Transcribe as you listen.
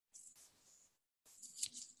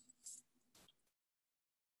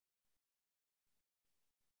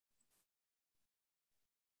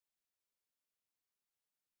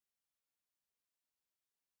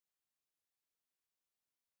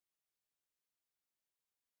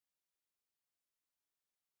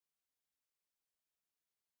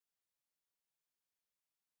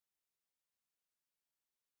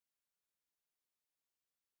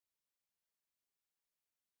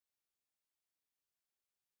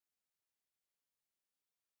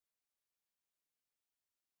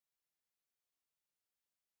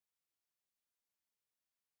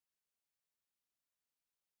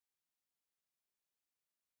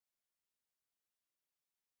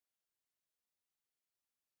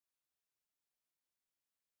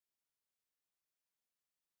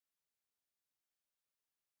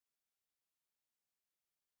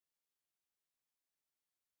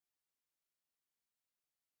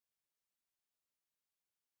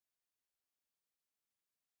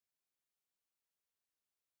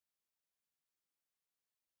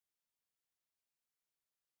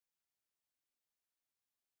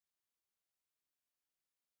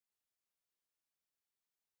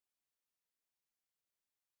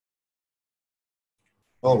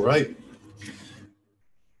All right.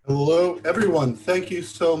 Hello, everyone. Thank you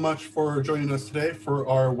so much for joining us today for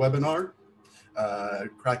our webinar,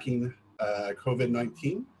 Cracking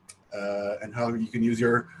COVID-19, and how you can use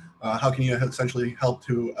your, how can you essentially help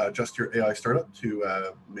to adjust your AI startup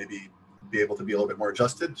to maybe be able to be a little bit more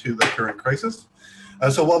adjusted to the current crisis.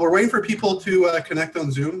 So while we're waiting for people to connect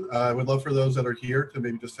on Zoom, I would love for those that are here to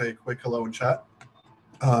maybe just say a quick hello and chat.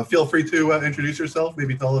 Feel free to introduce yourself,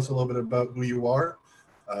 maybe tell us a little bit about who you are.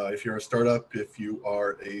 If you're a startup, if you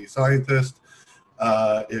are a scientist,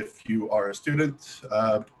 if you are a student,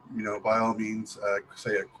 by all means,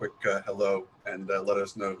 say a quick hello and let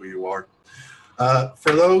us know who you are.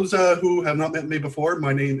 For those who have not met me before,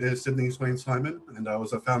 my name is Swaine-Simon, and I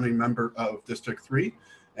was a founding member of District 3,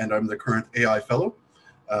 and I'm the current AI Fellow.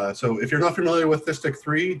 So if you're not familiar with District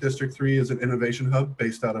 3 is an innovation hub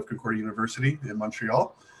based out of Concordia University in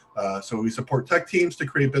Montreal. So we support tech teams to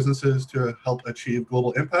create businesses to help achieve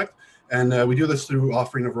global impact. And we do this through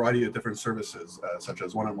offering a variety of different services, such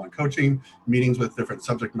as one-on-one coaching, meetings with different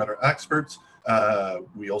subject matter experts.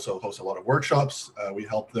 We also host a lot of workshops. We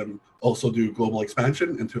help them also do global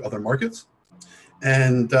expansion into other markets.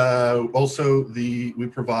 And also we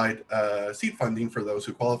provide seed funding for those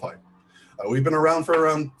who qualify. We've been around for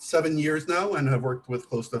around 7 years now and have worked with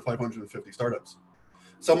close to 550 startups.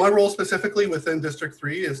 So my role specifically within District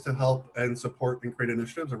 3 is to help and support and create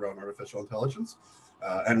initiatives around artificial intelligence.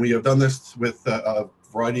 And we have done this with a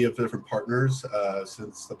variety of different partners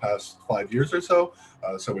since the past 5 years or so.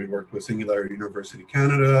 So we worked with Singularity University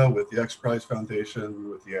Canada, with the X Prize Foundation,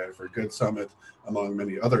 with the AI for Good Summit, among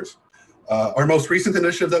many others. Our most recent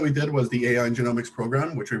initiative that we did was the AI and Genomics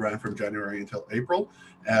program, which we ran from January until April,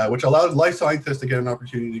 which allowed life scientists to get an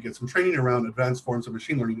opportunity to get some training around advanced forms of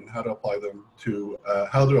machine learning and how to apply them to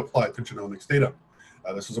genomics data.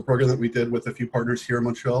 This is a program that we did with a few partners here in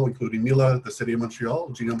Montreal, including Mila, the City of Montreal,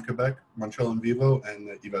 Genome Quebec, Montreal in Vivo, and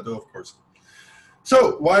IVADO, of course.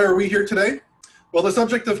 So why are we here today? Well, the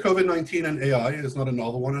subject of COVID-19 and AI is not a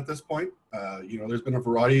novel one at this point. There's been a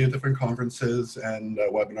variety of different conferences and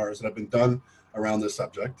webinars that have been done around this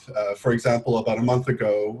subject. For example, about a month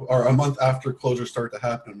ago, or a month after closures started to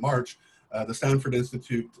happen in March, the Stanford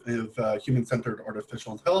Institute of Human-Centered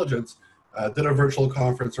Artificial Intelligence did a virtual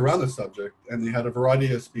conference around this subject, and they had a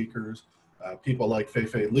variety of speakers, people like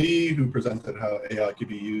Fei Li, who presented how AI could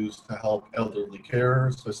be used to help elderly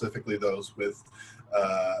care, specifically those with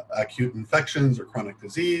acute infections or chronic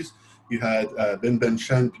disease. You had Ben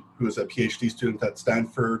Shen, who is a PhD student at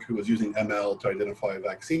Stanford, who was using ML to identify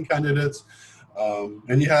vaccine candidates.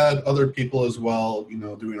 And you had other people as well,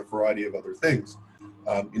 doing a variety of other things.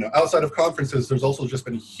 Outside of conferences, there's also just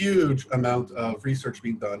been a huge amount of research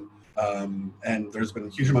being done. And there's been a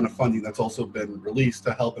huge amount of funding that's also been released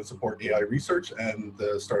to help and support AI research and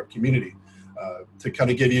the startup community. To kind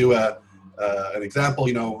of give you an example,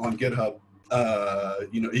 on GitHub,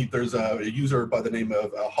 there's a user by the name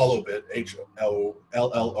of Hollowbit,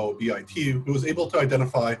 H-O-L-L-O-B-I-T, who was able to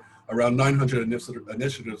identify around 900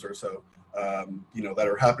 initiatives or so, that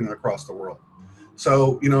are happening across the world.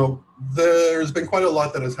 So, there's been quite a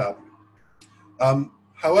lot that has happened.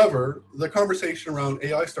 However, the conversation around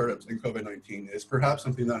AI startups and COVID-19 is perhaps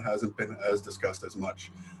something that hasn't been as discussed as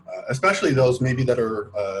much, especially those maybe that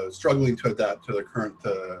are struggling to adapt to the current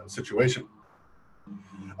situation.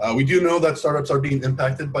 We do know that startups are being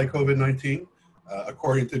impacted by COVID-19.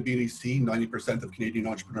 According to BDC, 90% of Canadian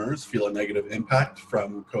entrepreneurs feel a negative impact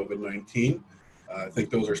from COVID-19. I think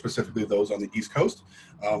those are specifically those on the East Coast,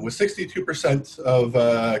 with 62% of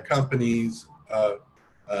companies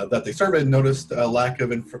that they surveyed noticed a lack of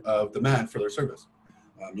demand for their service.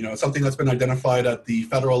 It's something that's been identified at the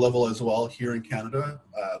federal level as well here in Canada.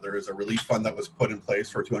 There is a relief fund that was put in place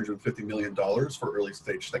for $250 million for early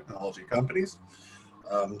stage technology companies.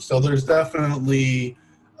 So there's definitely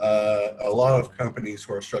a lot of companies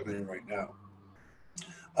who are struggling right now.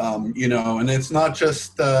 And it's not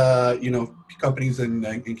just, companies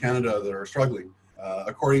in Canada that are struggling.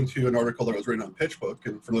 According to an article that was written on PitchBook,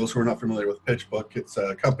 and for those who are not familiar with PitchBook, it's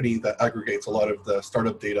a company that aggregates a lot of the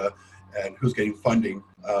startup data and who's getting funding.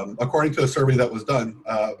 According to a survey that was done,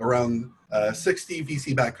 around 60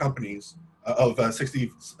 VC-backed companies,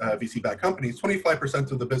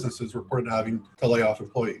 25% of the businesses reported having to lay off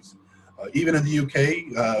employees. Even in the UK,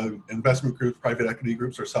 investment groups, private equity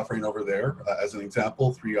groups are suffering over there. As an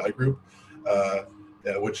example, 3i Group,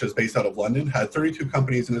 which is based out of London, had 32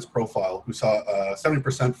 companies in its profile who saw a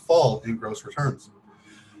 70% fall in gross returns.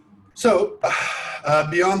 So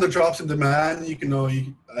Beyond the drops in demand,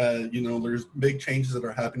 there's big changes that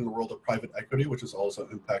are happening in the world of private equity, which is also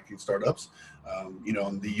impacting startups.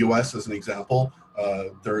 In the US, as an example,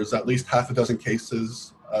 there's at least half a dozen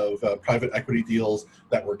cases of private equity deals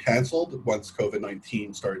that were canceled once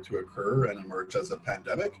COVID-19 started to occur and emerge as a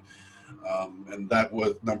pandemic. And that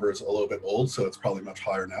number is a little bit old, so it's probably much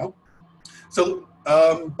higher now. So,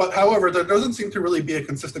 but however, there doesn't seem to really be a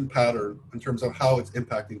consistent pattern in terms of how it's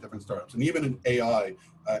impacting different startups. And even in AI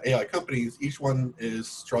companies, each one is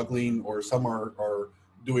struggling, or some are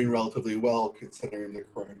doing relatively well considering the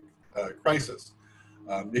current crisis.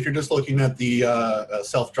 If you're just looking at the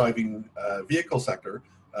self-driving vehicle sector,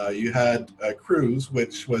 you had Cruise,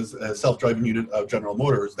 which was a self-driving unit of General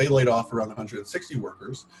Motors. They laid off around 160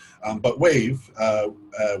 workers, but Wave,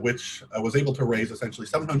 which was able to raise essentially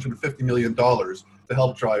 $750 million to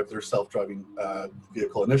help drive their self-driving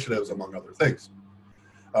vehicle initiatives, among other things.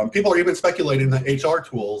 People are even speculating that HR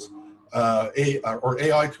tools or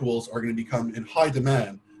AI tools are going to become in high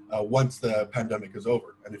demand once the pandemic is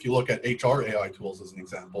over. And if you look at HR AI tools as an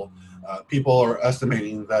example, people are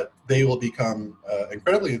estimating that they will become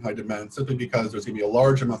incredibly in high demand simply because there's going to be a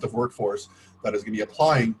large amount of workforce that is going to be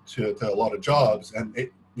applying to a lot of jobs. And if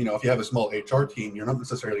you have a small HR team, you're not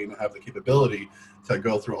necessarily going to have the capability to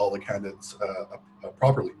go through all the candidates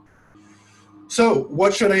properly. So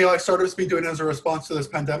what should AI startups be doing as a response to this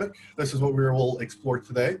pandemic? This is what we will explore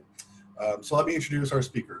today. So let me introduce our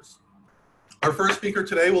speakers. Our first speaker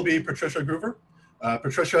today will be Patricia Gruver.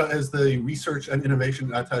 Patricia is the Research and Innovation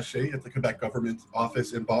Attaché at the Quebec Government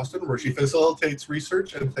Office in Boston, where she facilitates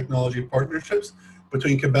research and technology partnerships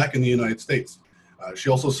between Quebec and the United States.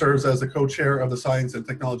 She also serves as the co-chair of the Science and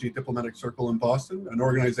Technology Diplomatic Circle in Boston, an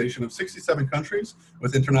organization of 67 countries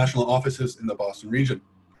with international offices in the Boston region.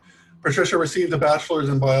 Patricia received a bachelor's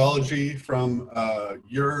in biology from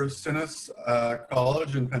Ursinus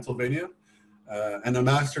College in Pennsylvania, and a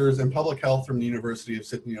master's in public health from the University of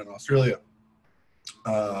Sydney in Australia.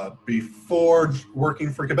 Before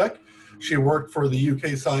working for Quebec, she worked for the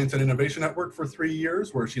UK Science and Innovation Network for 3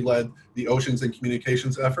 years, where she led the Oceans and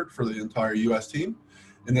Communications effort for the entire US team.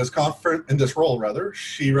 In this role,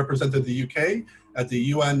 she represented the UK at the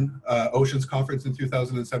UN Oceans Conference in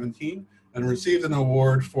 2017 and received an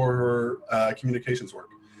award for her communications work.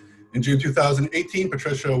 In June 2018,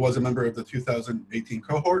 Patricia was a member of the 2018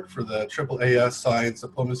 cohort for the AAAS Science,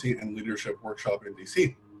 Diplomacy, and Leadership Workshop in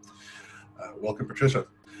DC. Welcome, Patricia.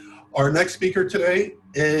 Our next speaker today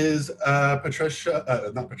is Jean-François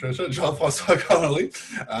Connolly,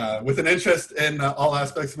 with an interest in all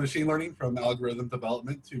aspects of machine learning, from algorithm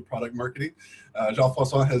development to product marketing.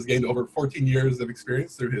 Jean-François has gained over 14 years of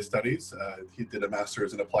experience through his studies. He did a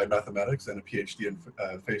master's in applied mathematics and a PhD in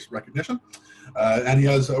face recognition. And he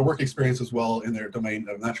has work experience as well in their domain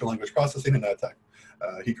of natural language processing and ad tech.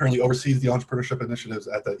 He currently oversees the entrepreneurship initiatives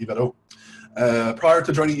at the IVADO. Prior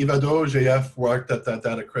to joining IVADO, JF worked at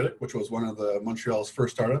Data Critic, which was one of Montreal's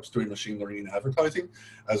first startups doing machine learning and advertising,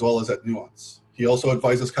 as well as at Nuance. He also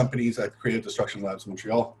advises companies at Creative Destruction Labs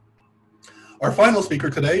Montreal. Our final speaker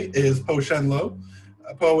today is Po-Shen Loh.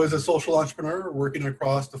 Po is a social entrepreneur working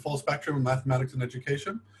across the full spectrum of mathematics and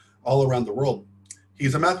education all around the world.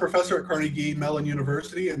 He's a math professor at Carnegie Mellon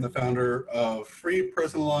University and the founder of the free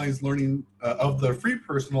personalized learning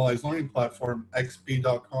platform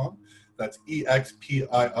xp.com. That's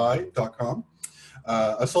EXPII.com.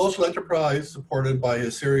 A social enterprise supported by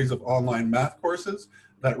a series of online math courses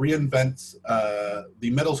that reinvents the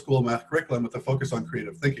middle school math curriculum with a focus on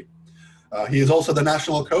creative thinking. He is also the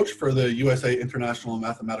national coach for the USA International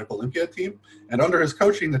Mathematical Olympiad team, and under his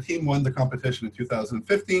coaching, the team won the competition in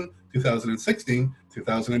 2015, 2016,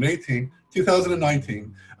 2018,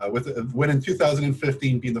 2019, with a win in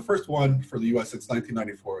 2015 being the first one for the US since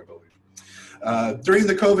 1994, I believe. During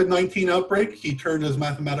the COVID-19 outbreak, he turned his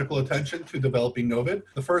mathematical attention to developing NOVID,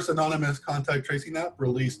 the first anonymous contact tracing app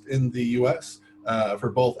released in the US for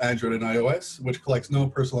both Android and iOS, which collects no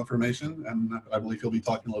personal information, and I believe he'll be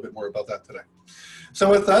talking a little bit more about that today. So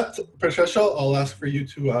with that, Patricia, I'll ask for you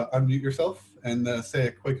to unmute yourself and say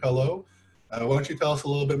a quick hello. Why don't you tell us a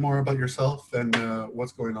little bit more about yourself and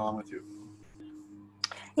what's going on with you?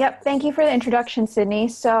 Yep, thank you for the introduction, Sydney.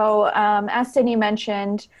 So as Sydney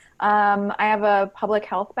mentioned, I have a public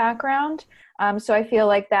health background, so I feel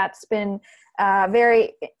like that's been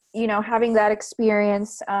very, having that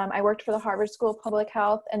experience. I worked for the Harvard School of Public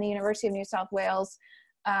Health and the University of New South Wales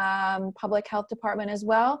Public Health Department as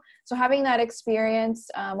well. So having that experience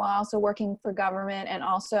while also working for government and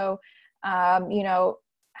also,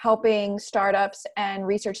 helping startups and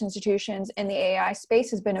research institutions in the AI space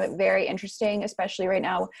has been very interesting, especially right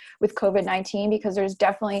now with COVID-19, because there's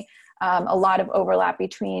definitely a lot of overlap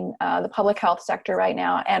between the public health sector right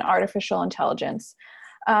now and artificial intelligence.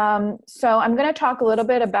 So I'm going to talk a little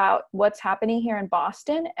bit about what's happening here in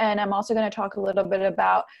Boston, and I'm also going to talk a little bit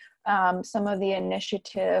about some of the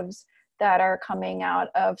initiatives that are coming out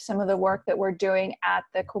of some of the work that we're doing at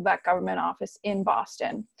the Quebec Government Office in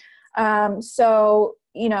Boston. So,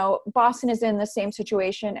 you know, Boston is in the same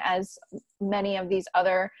situation as many of these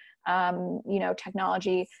other, you know,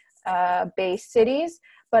 technology-based cities,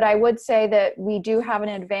 but I would say that we do have an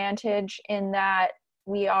advantage in that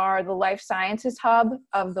we are the life sciences hub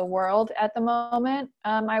of the world at the moment,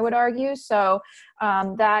 I would argue. So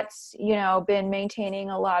that's, you know, been maintaining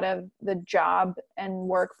a lot of the job and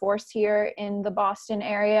workforce here in the Boston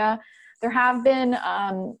area. There have been,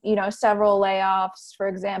 you know, several layoffs. For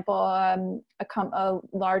example, a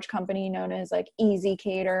large company known as like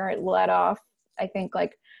ezCater let off, I think,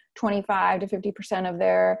 like 25 to 50% of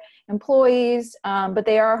their employees, but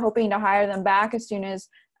they are hoping to hire them back as soon as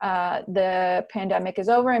the pandemic is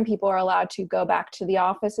over and people are allowed to go back to the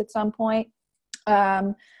office at some point.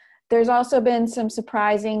 There's also been some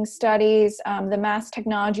surprising studies. The Mass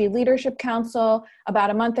Technology Leadership Council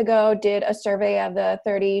about a month ago did a survey of the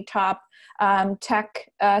 30 top tech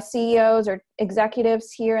CEOs or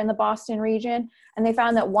executives here in the Boston region, and they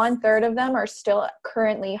found that 1/3 of them are still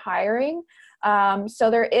currently hiring. So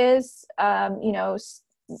there is, you know,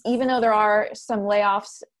 even though there are some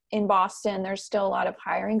layoffs in Boston, there's still a lot of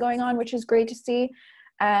hiring going on, which is great to see.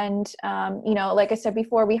 And, you know, like I said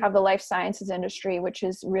before, we have the life sciences industry, which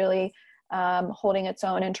is really holding its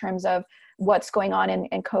own in terms of what's going on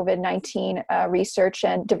in COVID-19 research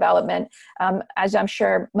and development. As I'm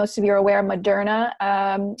sure most of you are aware, Moderna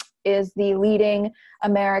is the leading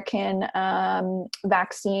American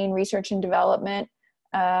vaccine research and development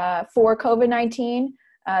for COVID-19.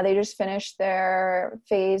 They just finished their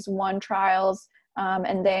phase 1 trials,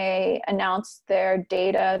 and they announced their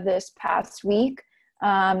data this past week.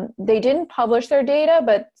 They didn't publish their data,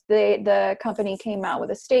 but the company came out with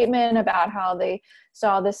a statement about how they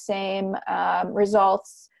saw the same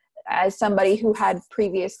results as somebody who had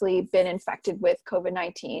previously been infected with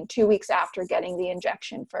COVID-19 2 weeks after getting the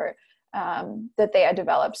injection for that they had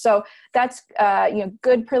developed. So that's you know,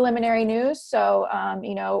 good preliminary news. So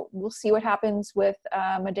you know, we'll see what happens with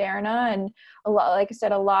Moderna, and like I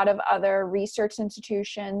said, a lot of other research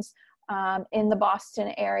institutions in the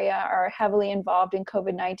Boston area are heavily involved in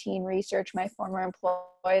COVID-19 research. My former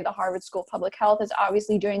employer, the Harvard School of Public Health, is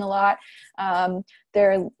obviously doing a lot.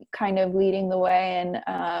 They're kind of leading the way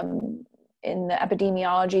in the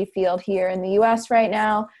epidemiology field here in the US right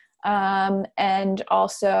now. And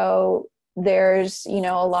also there's, you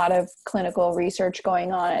know, a lot of clinical research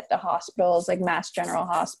going on at the hospitals, like Mass General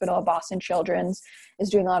Hospital. Boston Children's is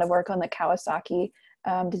doing a lot of work on the Kawasaki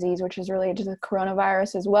disease, which is related to the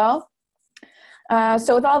coronavirus as well.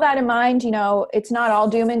 So with all that in mind, you know, it's not all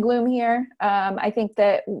doom and gloom here. I think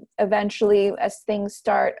that eventually, as things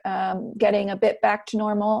start getting a bit back to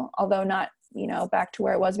normal, although not, you know, back to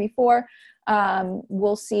where it was before,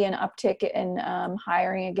 we'll see an uptick in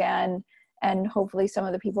hiring again, and hopefully some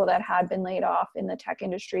of the people that had been laid off in the tech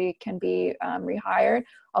industry can be rehired,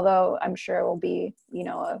 although I'm sure it will be, you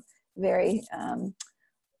know, a very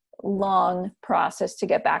long process to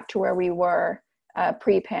get back to where we were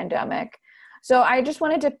pre-pandemic. So I just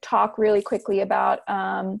wanted to talk really quickly about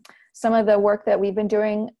some of the work that we've been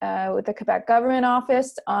doing with the Quebec Government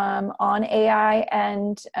Office on AI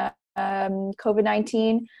and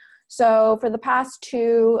COVID-19. So for the past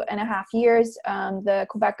 2.5 years, the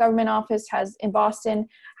Quebec Government Office in Boston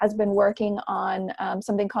has been working on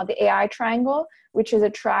something called the AI Triangle, which is a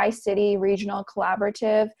tri-city regional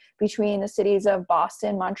collaborative between the cities of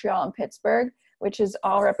Boston, Montreal, and Pittsburgh, which is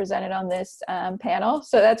all represented on this panel.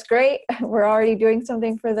 So that's great. We're already doing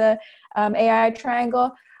something for the AI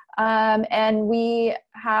Triangle. And we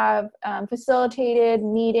have facilitated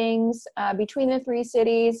meetings between the 3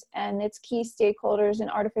 cities and its key stakeholders in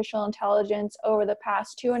artificial intelligence over the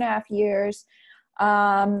past 2.5 years.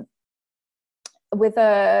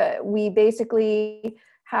 We basically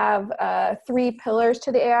have 3 pillars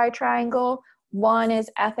to the AI Triangle. One is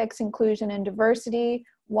ethics, inclusion, and diversity.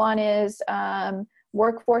 One is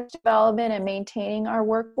workforce development and maintaining our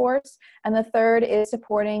workforce. And the third is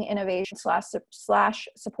supporting innovation slash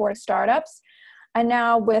support startups. And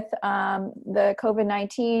now with the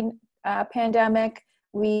COVID-19 pandemic,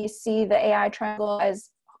 we see the AI Triangle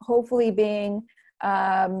as hopefully being,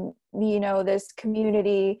 you know, this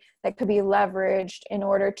community that could be leveraged in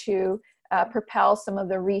order to propel some of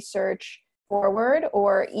the research forward,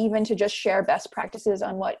 or even to just share best practices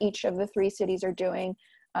on what each of the 3 cities are doing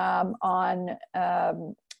as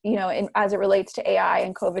it relates to AI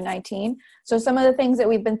and COVID-19. So some of the things that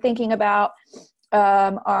we've been thinking about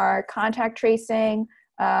are contact tracing,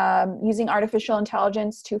 using artificial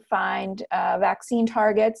intelligence to find vaccine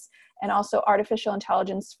targets, and also artificial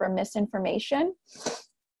intelligence for misinformation.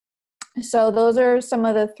 So those are some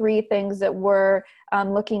of the 3 things that we're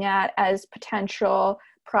looking at as potential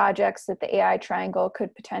projects that the AI Triangle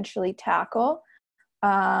could potentially tackle.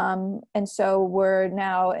 And so we're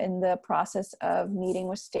now in the process of meeting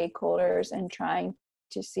with stakeholders and trying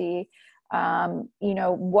to see,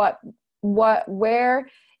 where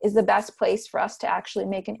is the best place for us to actually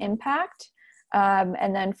make an impact.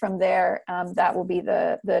 And then from there, that will be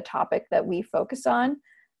the topic that we focus on.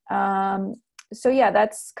 So yeah,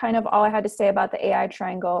 that's kind of all I had to say about the AI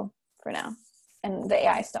Triangle for now, and the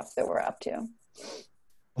AI stuff that we're up to.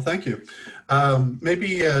 Well, thank you.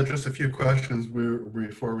 Maybe just a few questions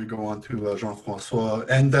before we go on to Jean-François.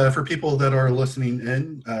 And for people that are listening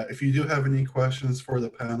in, if you do have any questions for the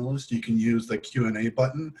panelists, you can use the Q&A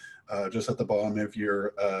button just at the bottom of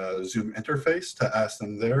your Zoom interface to ask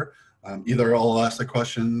them there. Either I'll ask the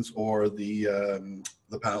questions, or the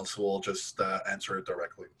panelists will just answer it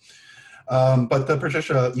directly. But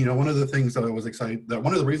Patricia, one of the things that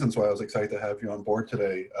one of the reasons why I was excited to have you on board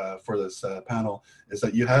today for this panel is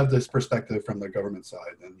that you have this perspective from the government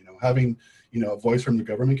side, and having a voice from the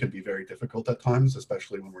government can be very difficult at times,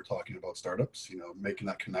 especially when we're talking about startups. Making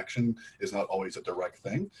that connection is not always a direct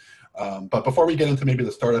thing. But before we get into maybe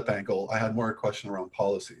the startup angle, I had more a question around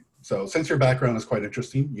policy. So since your background is quite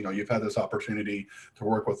interesting, you've had this opportunity to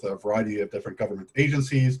work with a variety of different government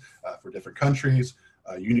agencies for different countries.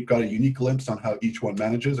 You got a unique glimpse on how each one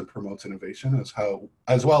manages and promotes innovation,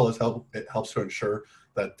 as well as how it helps to ensure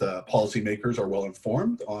that policymakers are well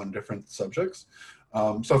informed on different subjects.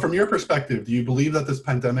 So from your perspective, do you believe that this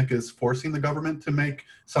pandemic is forcing the government to make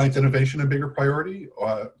science innovation a bigger priority?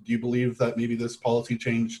 Or do you believe that maybe this policy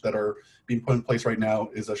change that are being put in place right now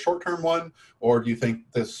is a short-term one, or do you think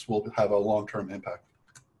this will have a long-term impact?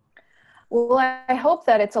 Well, I hope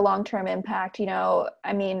that it's a long-term impact.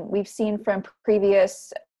 We've seen from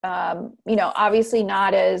previous, obviously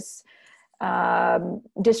not as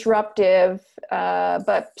disruptive,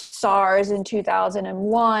 but SARS in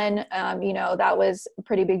 2001, that was a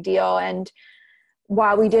pretty big deal. And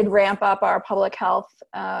while we did ramp up our public health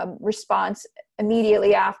response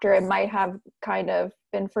immediately after, it might have kind of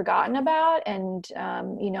been forgotten about. And,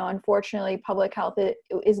 unfortunately, public health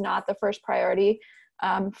is not the first priority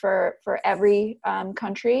for every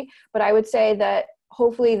country. But I would say that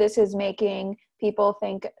hopefully this is making people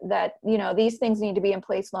think that, these things need to be in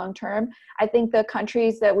place long term. I think the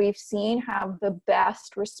countries that we've seen have the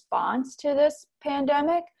best response to this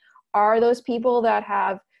pandemic are those people that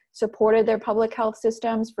have supported their public health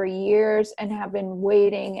systems for years and have been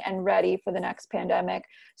waiting and ready for the next pandemic.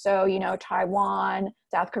 So, Taiwan,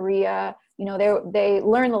 South Korea, they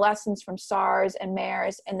learned the lessons from SARS and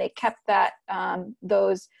MERS, and they kept that,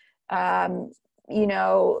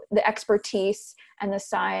 the expertise and the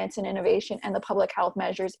science and innovation and the public health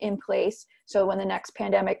measures in place. So when the next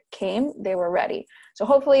pandemic came, they were ready. So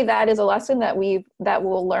hopefully that is a lesson that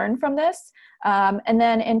we'll learn from this. And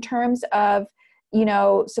then in terms of,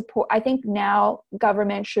 support, I think now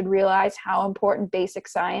government should realize how important basic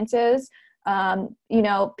science is.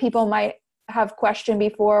 People might have questioned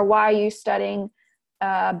before, why are you studying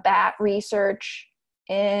bat research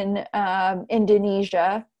in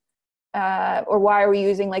Indonesia? Or why are we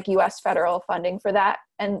using US federal funding for that?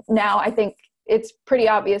 And now I think it's pretty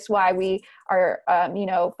obvious why we are,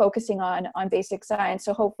 focusing on basic science.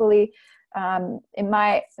 So hopefully, in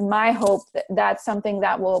my hope, that's something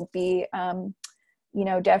that will be,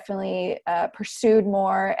 definitely pursued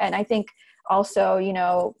more. And I think also,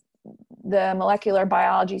 the molecular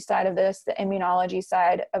biology side of this, the immunology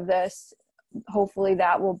side of this, hopefully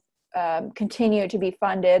that will continue to be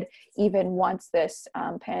funded even once this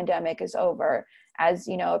pandemic is over, as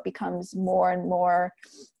it becomes more and more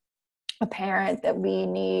apparent that we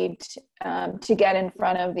need to get in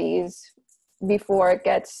front of these before it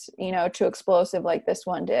gets too explosive like this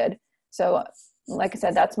one did. So like I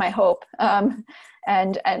said, that's my hope,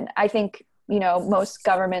 and I think most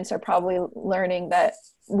governments are probably learning that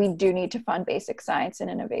we do need to fund basic science and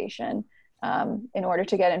innovation in order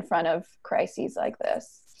to get in front of crises like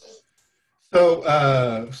this.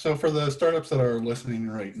 So for the startups that are listening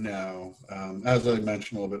right now, as I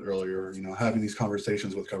mentioned a little bit earlier, having these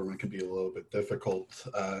conversations with government can be a little bit difficult,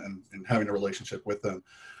 and having a relationship with them.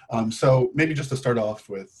 So maybe just to start off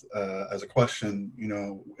with, as a question,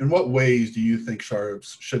 in what ways do you think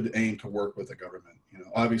startups should aim to work with the government?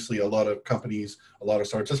 Obviously a lot of companies, a lot of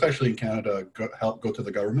startups, especially in Canada, go to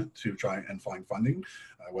the government to try and find funding,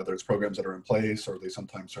 whether it's programs that are in place or they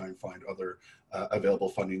sometimes try and find other available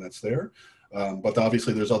funding that's there. But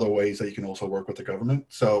obviously there's other ways that you can also work with the government.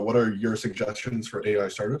 So what are your suggestions for AI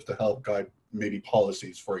startups to help guide maybe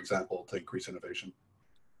policies, for example, to increase innovation?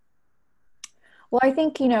 Well, I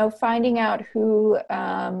think, finding out who,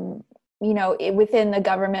 within the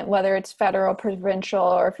government, whether it's federal, provincial,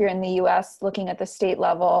 or if you're in the US, looking at the state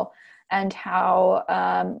level, and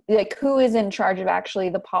how, who is in charge of actually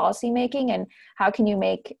the policy making, and how can you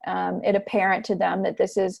make it apparent to them that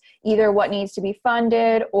this is either what needs to be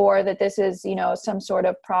funded or that this is, some sort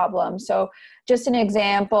of problem. So just an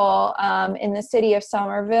example, in the city of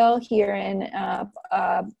Somerville here in,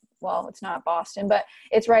 well, it's not Boston, but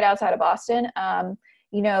it's right outside of Boston.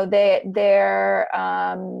 Their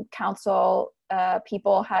council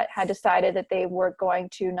people had decided that they were going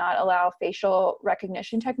to not allow facial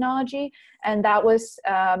recognition technology. And that was,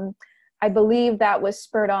 I believe that was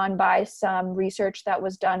spurred on by some research that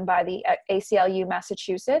was done by the ACLU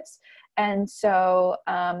Massachusetts. And so,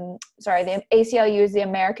 the ACLU is the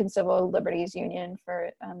American Civil Liberties Union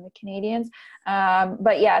for the Canadians.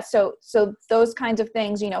 But yeah, so those kinds of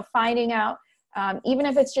things, finding out, even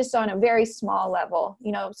if it's just on a very small level,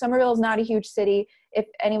 Somerville is not a huge city. If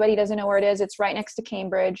anybody doesn't know where it is, it's right next to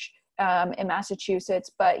Cambridge in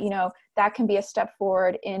Massachusetts. But, that can be a step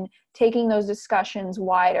forward in taking those discussions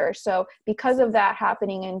wider. So because of that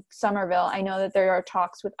happening in Somerville, I know that there are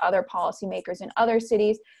talks with other policymakers in other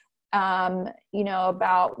cities,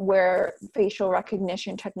 about where facial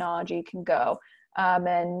recognition technology can go.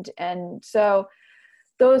 And so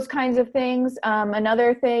those kinds of things.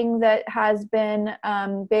 Another thing that has been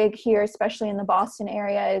big here, especially in the Boston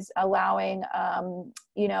area, is allowing,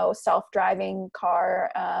 self-driving car,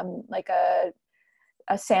 like a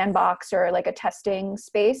sandbox or like a testing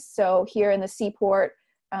space. So here in the Seaport,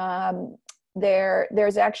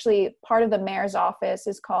 there's actually part of the mayor's office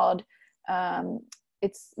is called,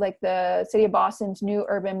 it's like the City of Boston's new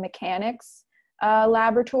urban mechanics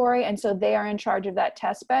laboratory. And so they are in charge of that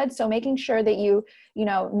test bed. So making sure that you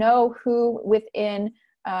know who within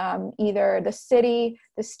either the city,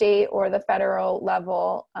 the state, or the federal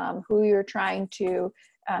level, who you're trying to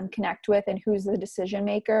connect with and who's the decision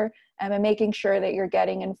maker, and making sure that you're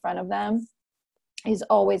getting in front of them is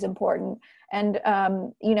always important. And,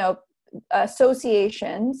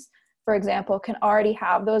 associations, for example, can already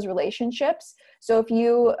have those relationships. So if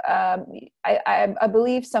you, I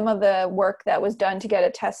believe some of the work that was done to get a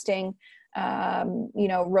testing,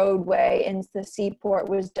 roadway in the Seaport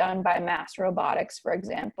was done by Mass Robotics, for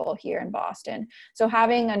example, here in Boston. So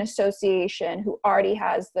having an association who already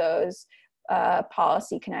has those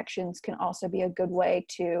policy connections can also be a good way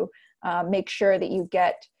to make sure that you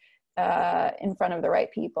get in front of the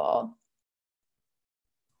right people.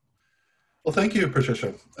 Well, thank you,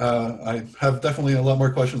 Patricia. I have definitely a lot more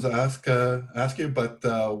questions to ask you, but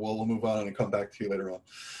we'll move on and come back to you later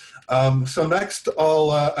on. So next,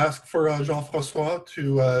 I'll ask for Jean-François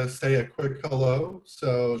to say a quick hello.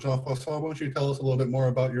 So Jean-François, why don't you tell us a little bit more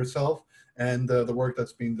about yourself and the work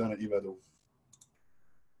that's being done at IVADO?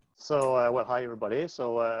 So, well, hi everybody.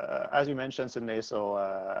 So, as you mentioned, Sydney, so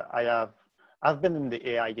I've been in the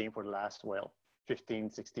AI game for the last, 15,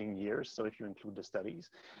 16 years, so if you include the studies.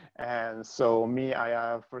 And so me, I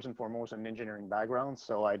have first and foremost an engineering background.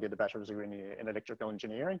 So I did a bachelor's degree in electrical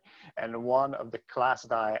engineering. And one of the classes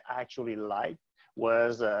that I actually liked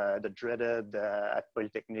was the dreaded at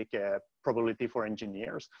Polytechnic probability for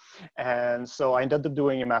engineers. And so I ended up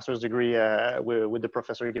doing a master's degree with the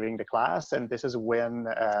professor giving the class. And this is when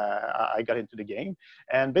I got into the game.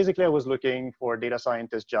 And basically I was looking for a data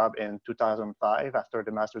scientist job in 2005 after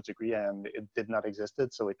the master's degree, and it did not exist.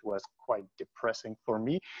 So it was quite depressing for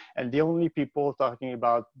me. And the only people talking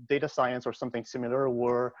about data science or something similar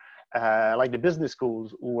were like the business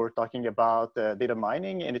schools who were talking about data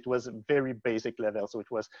mining, and it was very basic level. So it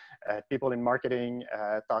was people in marketing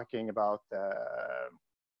talking about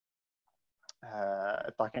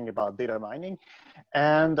talking about data mining.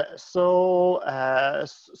 And so,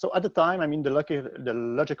 so at the time, I mean, the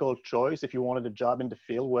logical choice, if you wanted a job in the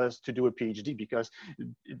field, was to do a PhD, because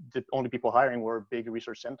the only people hiring were big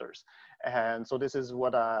research centers. And so this is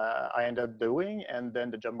what I ended up doing. And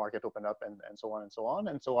then the job market opened up, and so on and so on.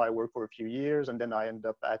 And so I worked for a few years, and then I ended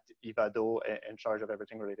up at IVADO in charge of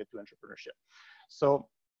everything related to entrepreneurship. So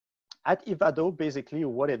at IVADO, basically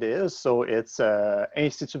what it is, so it's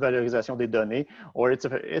Institut Valorisation des Données, or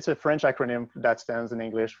it's a French acronym that stands in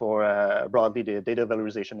English for broadly the Data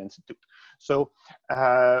Valorization Institute. So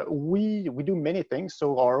we do many things.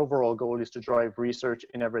 So our overall goal is to drive research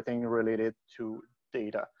in everything related to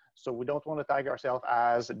data. So we don't want to tag ourselves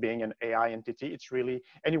as being an AI entity. It's really,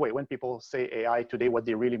 anyway, when people say AI today, what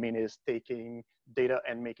they really mean is taking data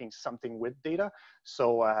and making something with data.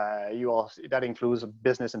 So that includes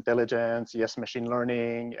business intelligence, yes, machine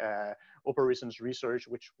learning, operations research,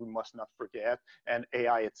 which we must not forget, and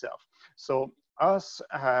AI itself. So us,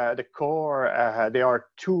 the core, there are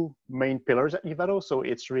two main pillars at IVADO. So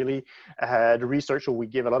it's really the research. So we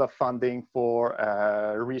give a lot of funding for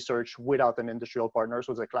research without an industrial partner.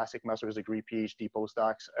 So it's a classic master's degree, PhD,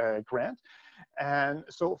 postdocs grant. And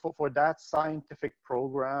so for that scientific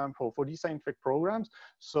program, for these scientific programs,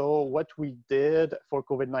 so what we did for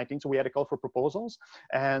COVID-19, so we had a call for proposals.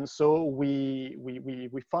 And so we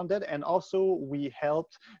funded, and also we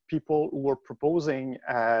helped people who were proposing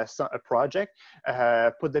a project,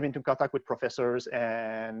 put them into contact with professors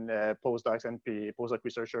and postdocs and postdoc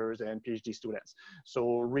researchers and PhD students.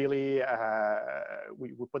 So really,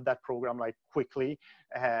 we put that program like quickly.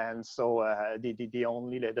 And so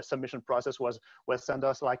the submission process was send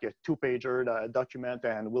us like a 2-pager document,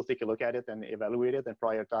 and we'll take a look at it and evaluate it and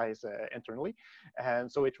prioritize internally.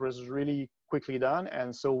 And so it was really quickly done.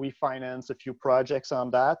 And so we financed a few projects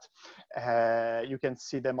on that. You can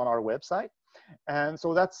see them on our website. And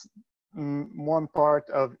so that's one part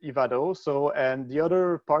of IVADO. So, and the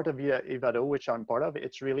other part of IVADO, which I'm part of,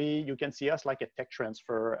 it's really, you can see us like a tech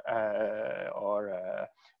transfer or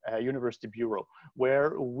a university bureau,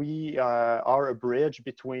 where we are a bridge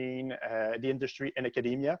between the industry and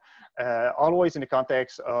academia, always in the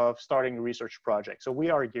context of starting a research project. So we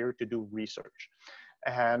are geared to do research.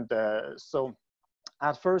 And so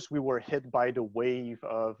at first, we were hit by the wave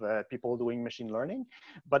of people doing machine learning.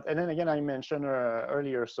 And then again, I mentioned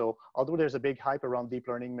earlier, so although there's a big hype around deep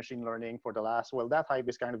learning, machine learning for the last, well, that hype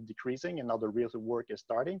is kind of decreasing, and now the real work is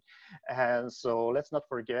starting. And so let's not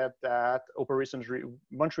forget that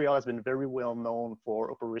Montreal has been very well known for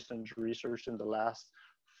operations research in the last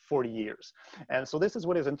 40 years. And so this is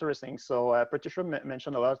what is interesting. So Patricia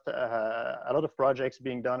mentioned a lot of projects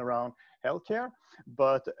being done around healthcare,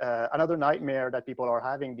 but another nightmare that people are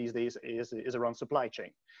having these days is around supply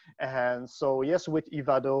chain. And so yes, with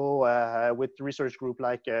IVADO, with research group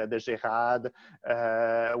like the GERAD,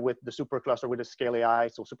 with the supercluster with the Scale AI,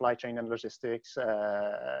 so supply chain and logistics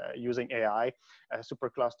using AI,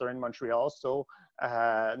 supercluster in Montreal. So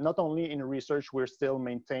not only in research, we're still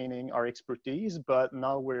maintaining our expertise, but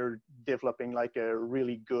now we're developing like a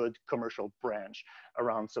really good commercial branch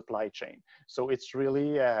around supply chain. So it's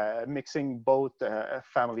really mixing both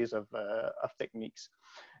families of techniques.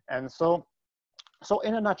 And so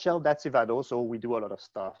in a nutshell, that's IVADO. So we do a lot of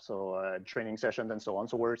stuff. So training sessions and so on.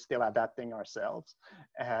 So we're still adapting ourselves.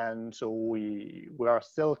 And so we are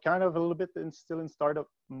still kind of a little bit still in startup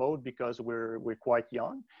mode, because we're quite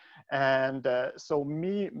young. And so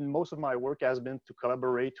most of my work has been to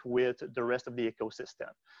collaborate with the rest of the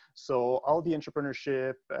ecosystem. So all the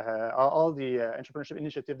entrepreneurship, entrepreneurship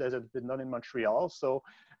initiative that has been done in Montreal, so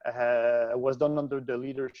was done under the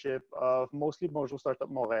leadership of mostly Bonjour Startup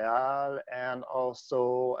Montréal, and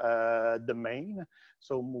also the Maine,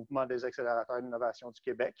 so Mouvement des Accélérateurs d'Innovation du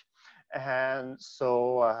Québec. And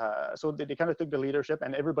so they kind of took the leadership,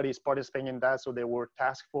 and everybody's participating in that. So there were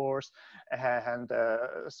task force, and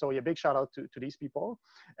so yeah, big shout out to these people.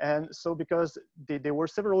 And so because there were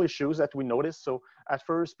several issues that we noticed. So at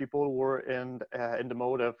first people were in the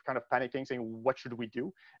mode of kind of panicking, saying, what should we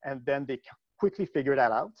do? And then they quickly figured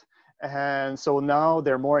that out. And so now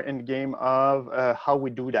they're more in the game of how we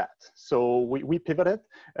do that. So we pivoted,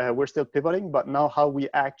 we're still pivoting, but now how we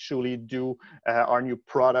actually do our new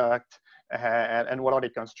product, and what are the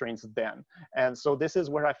constraints then. And so this is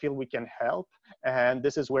where I feel we can help, and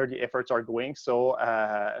this is where the efforts are going. So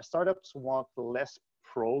startups want less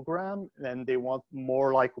program, and they want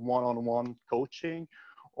more like one-on-one coaching,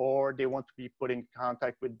 or they want to be put in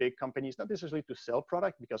contact with big companies, not necessarily to sell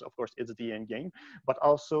product, because of course it's the end game, but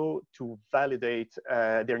also to validate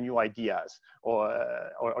their new ideas or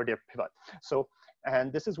their pivot. So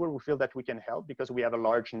And this is where we feel that we can help because we have a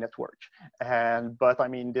large network. But I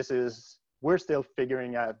mean, we're still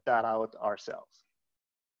figuring that out ourselves.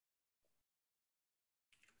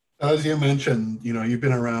 As you mentioned, you've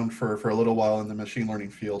been around for a little while in the machine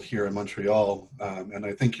learning field here in Montreal, and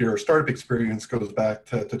I think your startup experience goes back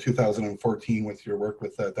to 2014 with your work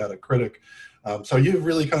with Data Critic. So you've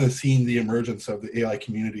really kind of seen the emergence of the AI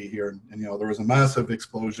community here, and there was a massive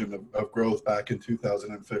explosion of growth back in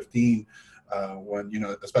 2015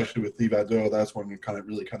 when especially with IVADO, that's when it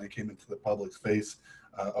really came into the public's face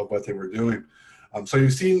of what they were doing. So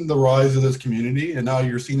you've seen the rise of this community, and now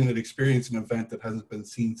you're seeing it experience an event that hasn't been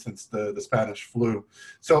seen since the Spanish flu.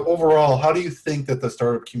 So overall, how do you think that the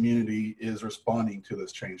startup community is responding to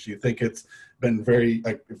this change? Do you think it's been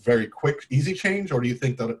very quick, easy change, or do you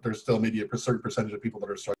think that there's still maybe a certain percentage of people that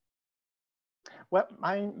are starting? Well,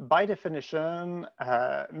 by definition,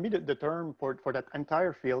 the term for that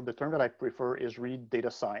entire field, the term that I prefer is really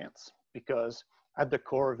data science, because at the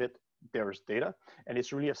core of it, there's data, and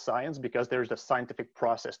it's really a science because there's a scientific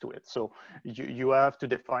process to it. So you have to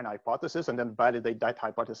define a hypothesis and then validate that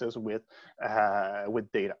hypothesis with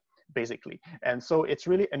data, basically. And so it's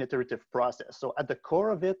really an iterative process. So at the core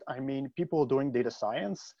of it, I mean, people doing data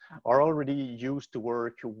science are already used to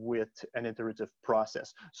work with an iterative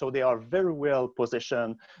process. So they are very well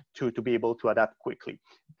positioned to be able to adapt quickly.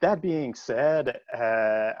 That being said,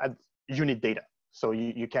 you need data. So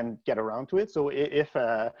you can get around to it. So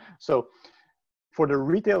so for the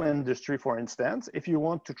retail industry, for instance, if you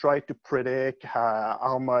want to try to predict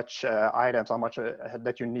how much items, how much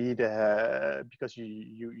that you need because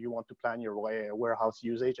you want to plan your warehouse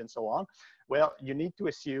usage and so on, well, you need to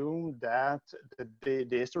assume that the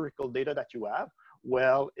historical data that you have,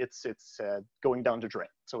 well, it's going down the drain.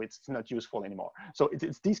 So it's not useful anymore. So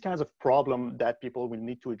it's these kinds of problems that people will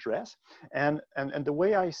need to address. And the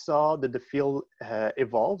way I saw that the field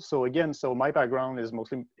evolve, so again, so my background is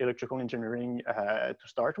mostly electrical engineering to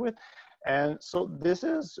start with. And so this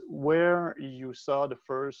is where you saw the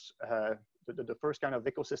first kind of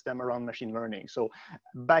ecosystem around machine learning. So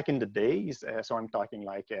back in the days, so I'm talking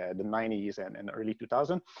like the 90s and early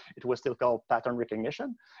 2000, it was still called pattern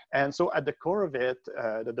recognition. And so at the core of it,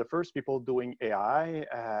 the first people doing AI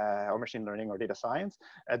or machine learning or data science,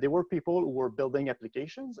 they were people who were building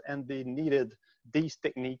applications, and they needed these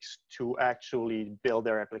techniques to actually build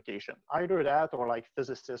their application. Either that or like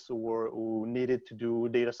physicists who needed to do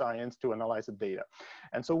data science to analyze the data.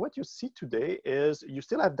 And so what you see today is you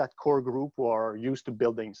still have that core group who are used to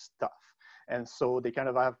building stuff. And so they kind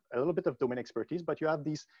of have a little bit of domain expertise, but you have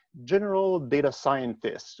these general data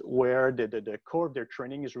scientists where the core of their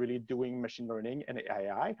training is really doing machine learning and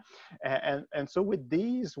AI. And so with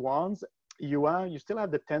these ones, you still have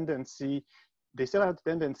the tendency, they still have the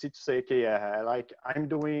tendency to say, okay, like I'm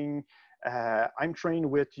trained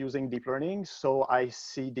with using deep learning, so I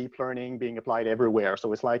see deep learning being applied everywhere.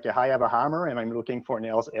 So it's like I have a hammer and I'm looking for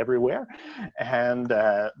nails everywhere. And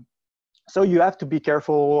so you have to be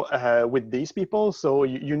careful with these people. So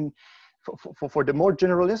for the more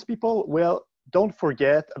generalist people, well, don't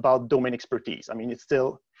forget about domain expertise. I mean, it's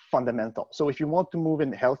still fundamental. So if you want to move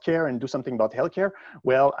in healthcare and do something about healthcare,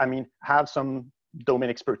 well, I mean, have some domain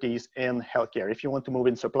expertise in healthcare. If you want to move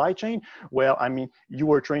in supply chain, well, I mean, you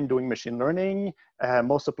were trained doing machine learning.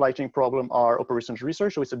 Most supply chain problems are operations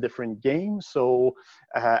research, so it's a different game. So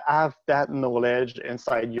have that knowledge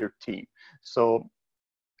inside your team. So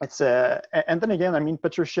it's and then again, I mean,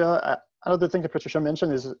 Patricia, another thing that Patricia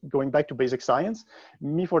mentioned is going back to basic science.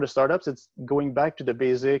 Me, for the startups, it's going back to the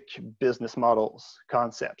basic business models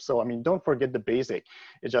concept. So, I mean, don't forget the basic.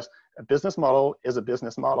 It's just a business model is a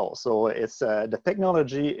business model. So it's the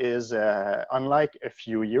technology is, unlike a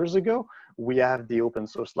few years ago, we have the open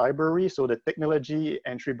source library. So the technology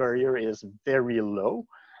entry barrier is very low.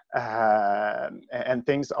 And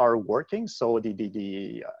things are working. So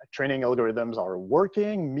the training algorithms are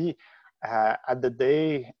working.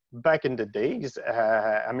 Back in the days,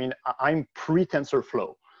 I mean, I'm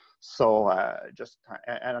pre-TensorFlow. So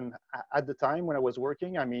and at the time when I was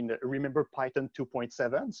working, I mean, remember Python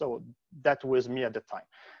 2.7. So that was me at the time.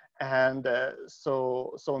 And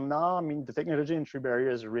so now, I mean, the technology entry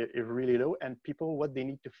barrier is really low, and people, what they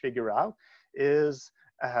need to figure out is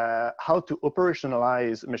how to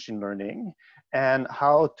operationalize machine learning and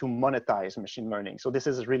how to monetize machine learning. So this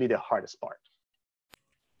is really the hardest part.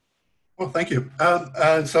 Well, thank you.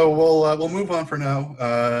 So we'll move on for now.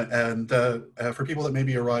 And for people that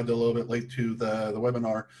maybe arrived a little bit late to the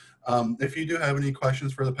webinar, if you do have any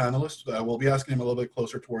questions for the panelists, we'll be asking them a little bit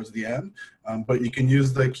closer towards the end. But you can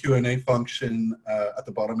use the Q&A function at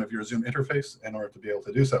the bottom of your Zoom interface in order to be able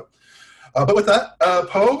to do so. But with that,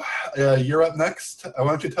 Po, you're up next. Why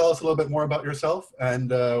don't you tell us a little bit more about yourself and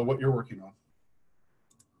what you're working on?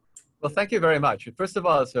 Well, thank you very much. First of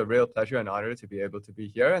all, it's a real pleasure and honor to be able to be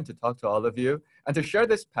here and to talk to all of you and to share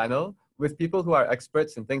this panel with people who are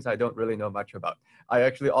experts in things I don't really know much about. I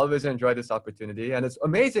actually always enjoy this opportunity, and it's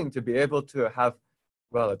amazing to be able to have,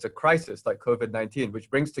 well, it's a crisis like COVID-19, which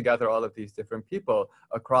brings together all of these different people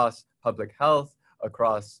across public health,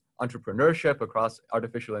 across entrepreneurship, across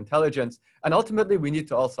artificial intelligence, and ultimately we need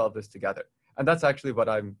to all solve this together. And that's actually what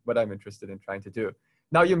I'm interested in trying to do.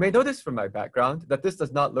 Now, you may notice from my background that this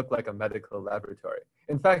does not look like a medical laboratory.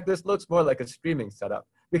 In fact, this looks more like a streaming setup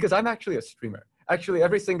because I'm actually a streamer. Actually,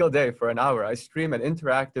 every single day for an hour, I stream an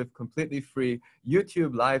interactive, completely free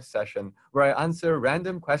YouTube live session where I answer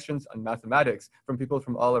random questions on mathematics from people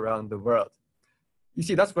from all around the world. You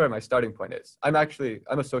see, that's where my starting point is. I'm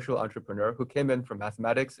a social entrepreneur who came in from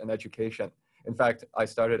mathematics and education. In fact, I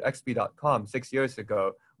started xp.com 6 years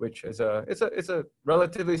ago, which is it's a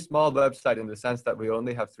relatively small website in the sense that we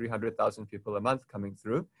only have 300,000 people a month coming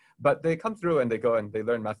through, but they come through and they go and they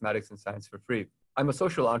learn mathematics and science for free. I'm a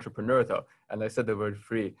social entrepreneur though, and I said the word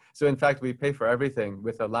free. So in fact, we pay for everything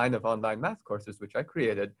with a line of online math courses, which I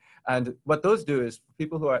created. And what those do is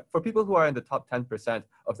for people who are in the top 10%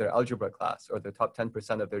 of their algebra class or the top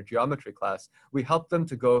 10% of their geometry class, we help them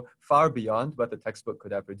to go far beyond what the textbook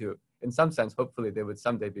could ever do. In some sense, hopefully they would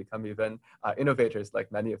someday become even innovators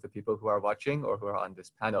like many of the people who are watching or who are on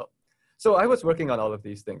this panel. So I was working on all of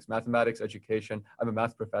these things, mathematics, education. I'm a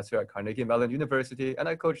math professor at Carnegie Mellon University, and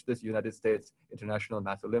I coach this United States International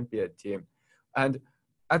Math Olympiad team. And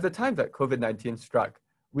at the time that COVID-19 struck,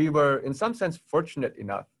 we were in some sense fortunate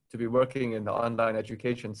enough to be working in the online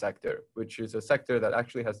education sector, which is a sector that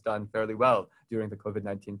actually has done fairly well during the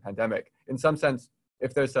COVID-19 pandemic. In some sense,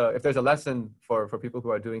 if there's a lesson for people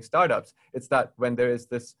who are doing startups, it's that when there is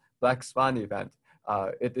this black swan event,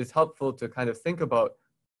 it is helpful to kind of think about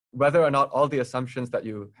whether or not all the assumptions that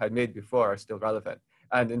you had made before are still relevant.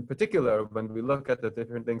 And in particular, when we look at the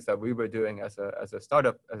different things that we were doing as a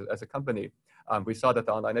startup, as a company, we saw that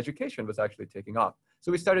the online education was actually taking off.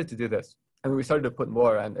 So we started to do this. And we started to put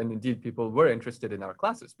more, and indeed people were interested in our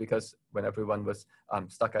classes because when everyone was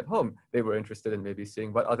stuck at home, they were interested in maybe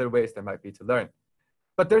seeing what other ways there might be to learn.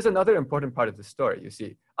 But there's another important part of the story, you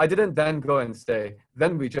see. I didn't then go and say,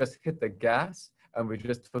 then we just hit the gas and we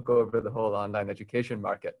just took over the whole online education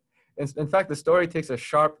market. In fact, the story takes a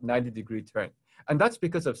sharp 90-degree turn. And that's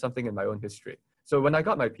because of something in my own history. So when I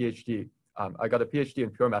got my PhD, I got a PhD in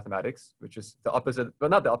pure mathematics, which is the opposite, well,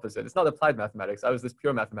 not the opposite, it's not applied mathematics. I was this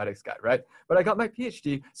pure mathematics guy, right? But I got my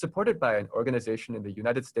PhD supported by an organization in the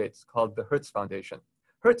United States called the Hertz Foundation.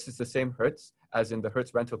 Hertz is the same Hertz as in the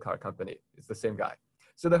Hertz rental car company. It's the same guy.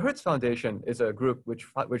 So the Hertz Foundation is a group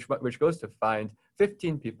which goes to find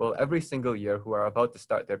 15 people every single year who are about to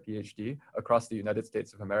start their PhD across the United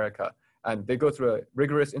States of America. And they go through a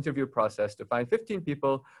rigorous interview process to find 15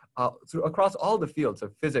 people across all the fields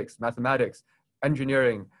of physics, mathematics,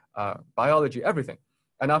 engineering, biology, everything.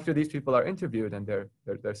 And after these people are interviewed and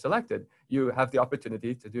they're selected, you have the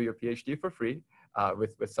opportunity to do your PhD for free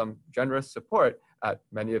with some generous support at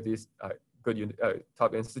many of these good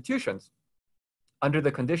top institutions, under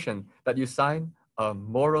the condition that you sign a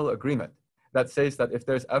moral agreement that says that if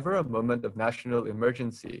there's ever a moment of national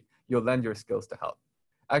emergency, you'll lend your skills to help.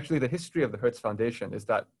 Actually, the history of the Hertz Foundation is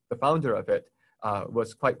that the founder of it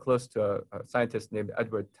was quite close to a scientist named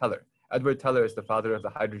Edward Teller. Edward Teller is the father of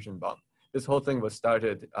the hydrogen bomb. This whole thing was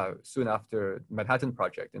started soon after the Manhattan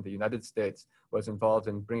Project in the United States was involved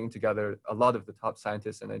in bringing together a lot of the top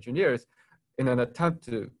scientists and engineers in an attempt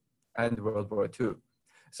to end World War II.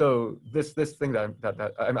 So this thing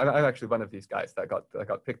that I'm actually one of these guys that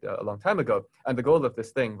got picked a long time ago. And the goal of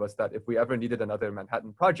this thing was that if we ever needed another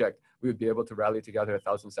Manhattan Project, we would be able to rally together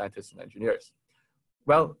 1,000 scientists and engineers.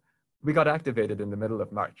 Well, we got activated in the middle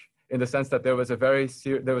of March, in the sense that there was a very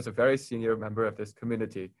senior member of this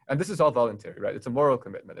community, and this is all voluntary, right? It's a moral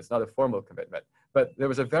commitment. It's not a formal commitment. But there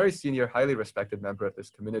was a very senior, highly respected member of this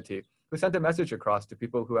community who sent a message across to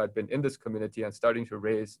people who had been in this community and starting to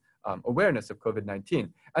raise awareness of COVID-19.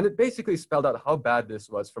 And it basically spelled out how bad this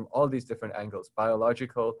was from all these different angles,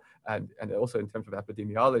 biological and also in terms of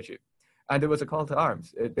epidemiology. And it was a call to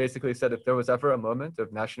arms. It basically said if there was ever a moment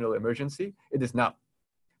of national emergency, it is now.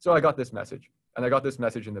 So I got this message. And I got this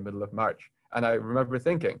message in the middle of March. And I remember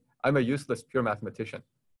thinking, I'm a useless pure mathematician.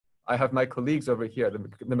 I have my colleagues over here,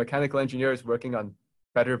 the mechanical engineers working on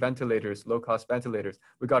better ventilators, low-cost ventilators.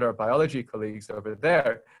 We got our biology colleagues over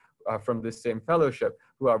there from this same fellowship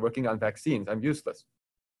who are working on vaccines. I'm useless.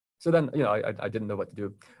 So then, I didn't know what to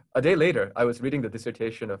do. A day later, I was reading the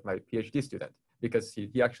dissertation of my PhD student because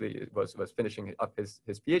he actually was finishing up his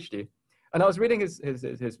PhD. And I was reading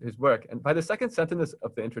his work. And by the second sentence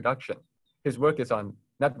of the introduction, his work is on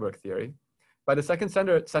network theory. By the second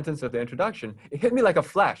sentence of the introduction, it hit me like a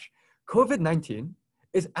flash. COVID-19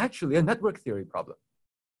 is actually a network theory problem.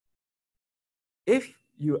 If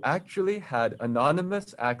you actually had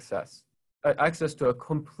anonymous access to a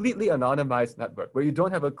completely anonymized network where you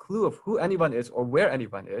don't have a clue of who anyone is or where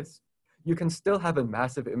anyone is, you can still have a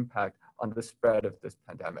massive impact on the spread of this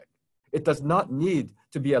pandemic. It does not need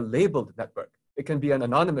to be a labeled network. It can be an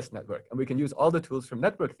anonymous network, and we can use all the tools from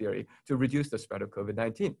network theory to reduce the spread of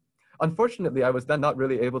COVID-19. Unfortunately, I was then not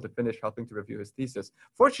really able to finish helping to review his thesis.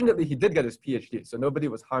 Fortunately, he did get his PhD, so nobody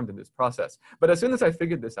was harmed in this process. But as soon as I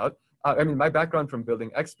figured this out, my background from building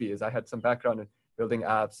XP is I had some background in building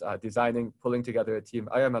apps, designing, pulling together a team.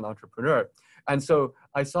 I am an entrepreneur. And so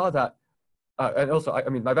I saw that, and also,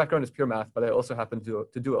 my background is pure math, but I also happen to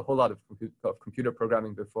do a whole lot of computer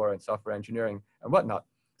programming before and software engineering and whatnot.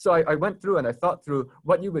 So I went through and I thought through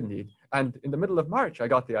what you would need. And in the middle of March, I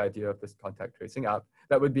got the idea of this contact tracing app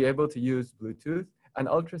that would be able to use Bluetooth and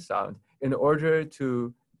ultrasound in order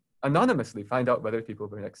to anonymously find out whether people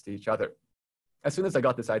were next to each other. As soon as I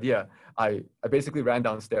got this idea, I basically ran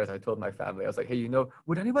downstairs. I told my family, I was like, hey,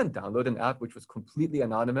 would anyone download an app which was completely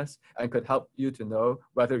anonymous and could help you to know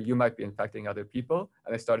whether you might be infecting other people?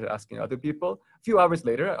 And I started asking other people. A few hours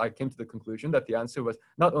later, I came to the conclusion that the answer was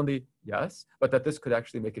not only yes, but that this could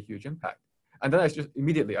actually make a huge impact. And then I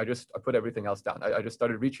put everything else down. I just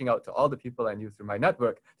started reaching out to all the people I knew through my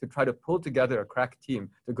network to try to pull together a crack team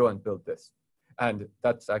to go and build this. And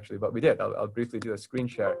that's actually what we did. I'll briefly do a screen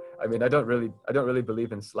share. I don't really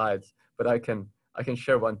believe in slides, but I can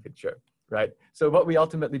share one picture, right? So what we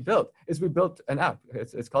ultimately built is we built an app.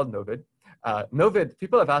 It's called NOVID. NOVID,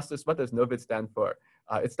 people have asked us, what does NOVID stand for?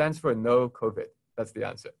 It stands for no COVID. That's the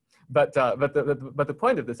answer. But the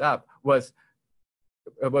point of this app was,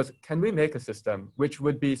 can we make a system which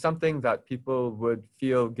would be something that people would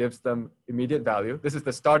feel gives them immediate value? This is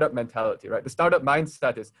the startup mentality, right? The startup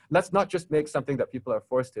mindset is, let's not just make something that people are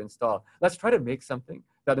forced to install. Let's try to make something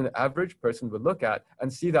that an average person would look at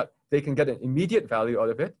and see that they can get an immediate value out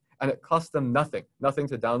of it, and it costs them nothing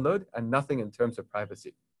to download and nothing in terms of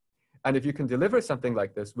privacy. And if you can deliver something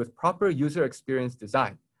like this with proper user experience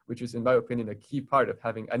design, which is, in my opinion, a key part of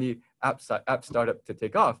having any app startup to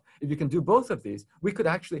take off. If you can do both of these, we could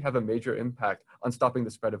actually have a major impact on stopping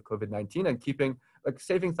the spread of COVID-19 and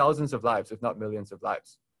saving thousands of lives, if not millions of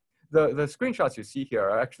lives. The screenshots you see here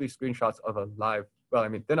are actually screenshots of a live,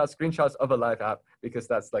 they're not screenshots of a live app because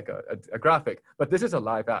that's like a graphic, but this is a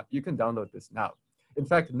live app. You can download this now. In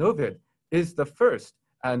fact, NOVID is the first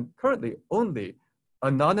and currently only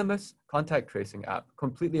anonymous contact tracing app,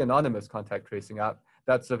 completely anonymous contact tracing app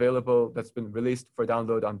that's available, that's been released for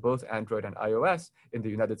download on both Android and iOS in the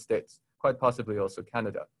United States, quite possibly also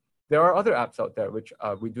Canada. There are other apps out there which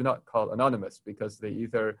we do not call anonymous because they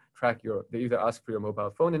either ask for your mobile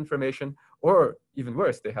phone information, or even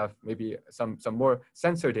worse, they have maybe some more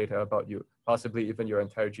sensor data about you, possibly even your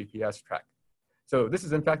entire GPS track. So this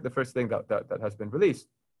is in fact the first thing that has been released.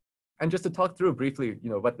 And just to talk through briefly,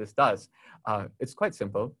 what this does, it's quite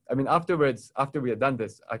simple. Afterwards, after we had done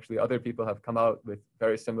this, actually other people have come out with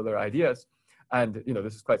very similar ideas. And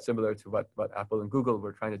this is quite similar to what Apple and Google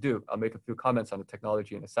were trying to do. I'll make a few comments on the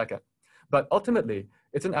technology in a second. But ultimately,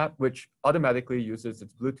 it's an app which automatically uses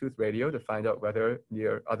its Bluetooth radio to find out whether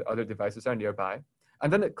other devices are nearby.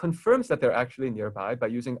 And then it confirms that they're actually nearby by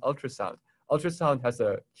using ultrasound. Ultrasound has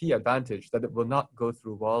a key advantage that it will not go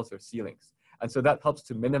through walls or ceilings. And so that helps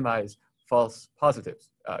to minimize false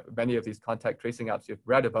positives. Many of these contact tracing apps you've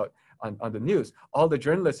read about on the news, all the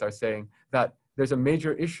journalists are saying that there's a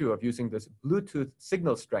major issue of using this Bluetooth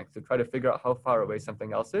signal strength to try to figure out how far away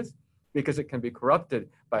something else is, because it can be corrupted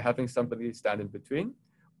by having somebody stand in between,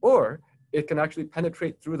 or it can actually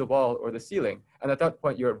penetrate through the wall or the ceiling. And at that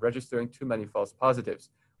point, you're registering too many false positives.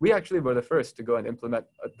 We actually were the first to go and implement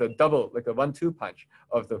the double, like a 1-2 punch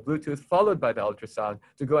of the Bluetooth followed by the ultrasound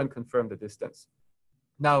to go and confirm the distance.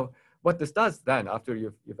 Now, what this does then, after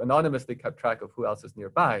you've anonymously kept track of who else is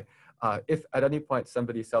nearby, if at any point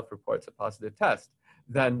somebody self-reports a positive test,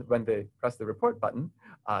 then when they press the report button,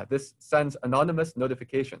 this sends anonymous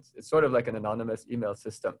notifications. It's sort of like an anonymous email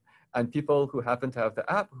system. And people who happen to have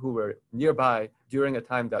the app who were nearby during a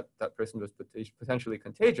time that that person was potentially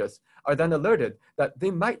contagious are then alerted that they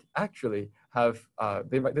might actually have,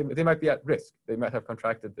 they might be at risk. They might have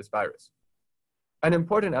contracted this virus. An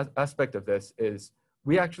important aspect of this is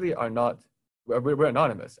we actually are not, we're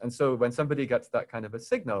anonymous. And so when somebody gets that kind of a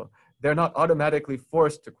signal, they're not automatically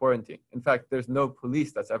forced to quarantine. In fact, there's no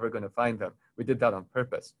police that's ever going to find them. We did that on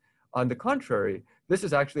purpose. On the contrary, this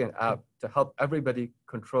is actually an app to help everybody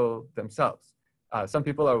control themselves. Some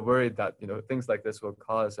people are worried that things like this will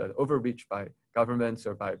cause an overreach by governments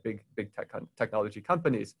or by big technology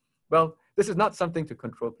companies. Well, this is not something to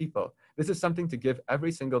control people. This is something to give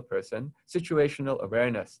every single person situational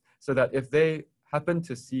awareness so that if they happen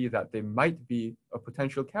to see that they might be a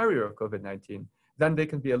potential carrier of COVID-19, then they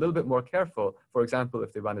can be a little bit more careful. For example,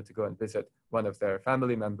 if they wanted to go and visit one of their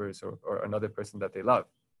family members or another person that they love.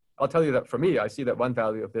 I'll tell you that for me, I see that one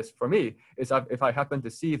value of this for me is if I happen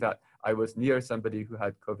to see that I was near somebody who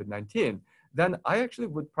had COVID-19, then I actually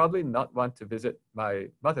would probably not want to visit my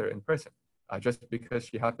mother in person, just because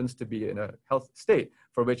she happens to be in a health state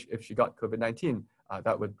for which if she got COVID-19,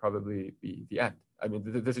 that would probably be the end. I mean,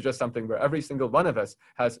 this is just something where every single one of us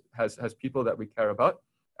has people that we care about.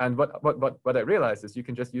 And what I realized is you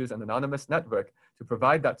can just use an anonymous network to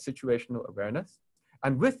provide that situational awareness.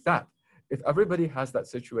 And with that, if everybody has that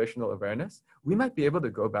situational awareness, we might be able to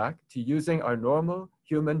go back to using our normal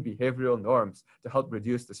human behavioral norms to help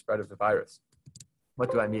reduce the spread of the virus. What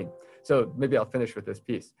do I mean? So maybe I'll finish with this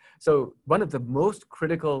piece. So one of the most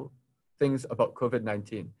critical things about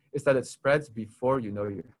COVID-19 is that it spreads before you know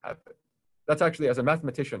you have it. That's actually, as a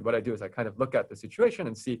mathematician, what I do is I kind of look at the situation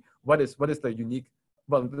and see what is the unique,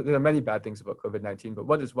 well, there are many bad things about COVID-19, but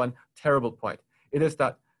what is one terrible point? It is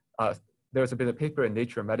that there's been a paper in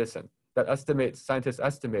Nature Medicine that scientists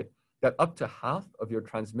estimate that up to half of your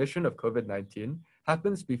transmission of COVID-19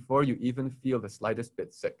 happens before you even feel the slightest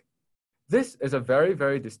bit sick. This is a very,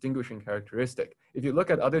 very distinguishing characteristic. If you look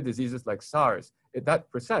at other diseases like SARS,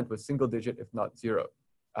 that percent was single digit, if not zero.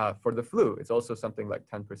 For the flu, it's also something like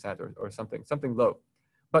 10% or something low.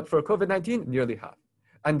 But for COVID-19, nearly half.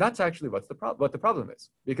 And that's actually what the problem is,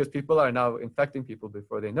 because people are now infecting people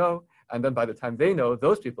before they know, and then by the time they know,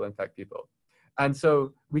 those people infect people. And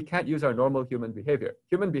so we can't use our normal human behavior.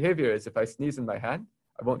 Human behavior is if I sneeze in my hand,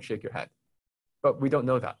 I won't shake your hand. But we don't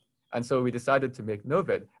know that. And so we decided to make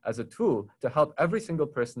NOVID as a tool to help every single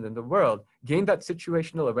person in the world gain that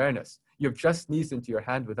situational awareness. You've just sneezed into your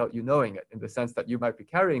hand without you knowing it, in the sense that you might be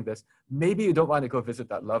carrying this. Maybe you don't want to go visit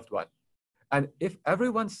that loved one. And if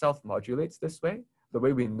everyone self-modulates this way, the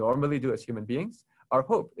way we normally do as human beings, our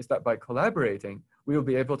hope is that by collaborating, we will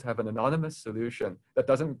be able to have an anonymous solution that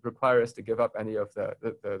doesn't require us to give up any of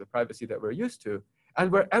the privacy that we're used to, and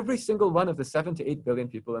where every single one of the 7 to 8 billion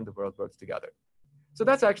people in the world works together. So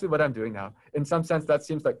that's actually what I'm doing now. In some sense, that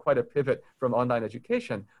seems like quite a pivot from online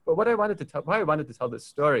education. But why I wanted to tell this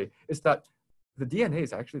story is that the DNA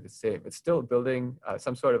is actually the same. It's still building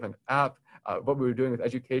some sort of an app. What we were doing with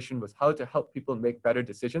education was how to help people make better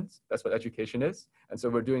decisions. That's what education is. And so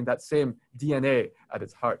we're doing that same DNA at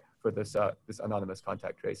its heart for this anonymous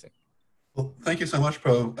contact tracing. Well, thank you so much,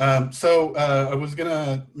 Po. I was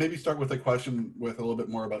gonna maybe start with a question with a little bit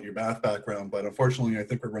more about your math background, but unfortunately I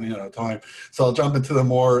think we're running out of time. So I'll jump into the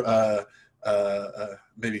more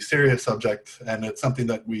maybe serious subject, and it's something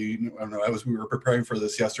that we were preparing for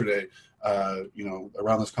this yesterday,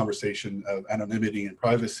 around this conversation of anonymity and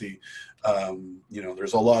privacy.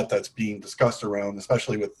 There's a lot that's being discussed around,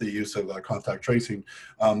 especially with the use of contact tracing.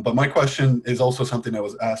 But my question is also something that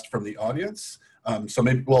was asked from the audience.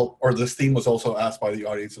 This theme was also asked by the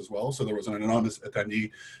audience as well. So there was an anonymous attendee.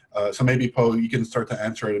 So maybe, Po, you can start to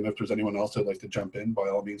answer it. And if there's anyone else that'd like to jump in, by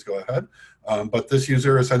all means, go ahead. But this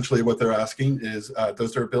user, essentially what they're asking is,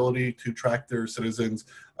 does their ability to track their citizens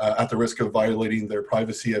at the risk of violating their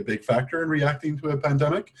privacy a big factor in reacting to a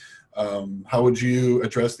pandemic? How would you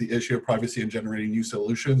address the issue of privacy and generating new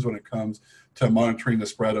solutions when it comes to monitoring the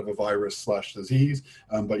spread of a virus/disease?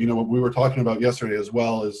 But what we were talking about yesterday as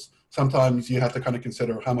well is sometimes you have to kind of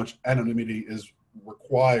consider how much anonymity is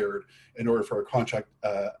required in order for a contact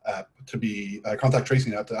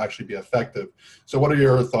tracing app to actually be effective. So what are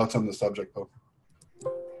your thoughts on the subject, Po?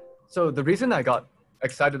 So the reason I got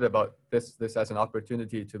excited about this as an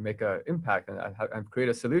opportunity to make an impact and create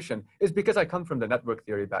a solution is because I come from the network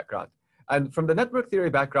theory background. And from the network theory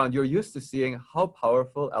background, you're used to seeing how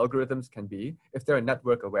powerful algorithms can be if they're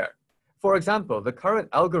network aware. For example, the current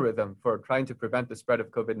algorithm for trying to prevent the spread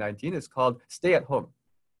of COVID-19 is called stay at home.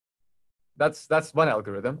 That's one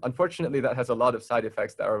algorithm. Unfortunately, that has a lot of side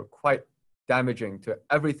effects that are quite damaging to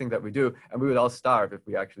everything that we do, and we would all starve if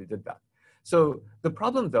we actually did that. So the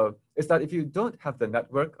problem, though, is that if you don't have the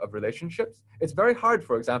network of relationships, it's very hard,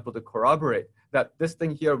 for example, to corroborate that this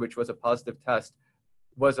thing here, which was a positive test,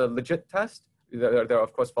 was a legit test. there are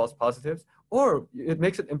of course false positives, or it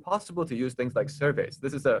makes it impossible to use things like surveys.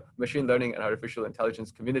 This is a machine learning and artificial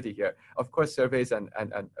intelligence community here. Of course, surveys and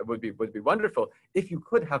would be wonderful if you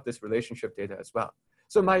could have this relationship data as well.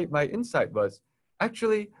 So my insight was,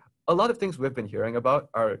 actually, a lot of things we've been hearing about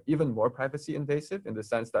are even more privacy invasive, in the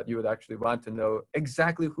sense that you would actually want to know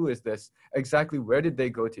exactly who is this, exactly where did they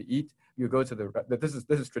go to eat. You go to this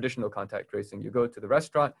is traditional contact tracing. You go to the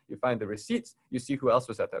restaurant, you find the receipts, you see who else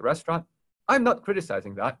was at that restaurant. I'm not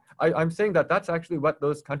criticizing that. I'm saying that that's actually what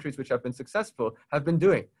those countries which have been successful have been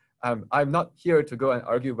doing. I'm not here to go and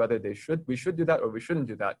argue whether we should do that or we shouldn't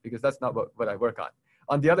do that, because that's not what I work on.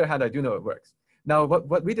 On the other hand, I do know it works. Now,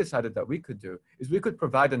 what we decided that we could do is we could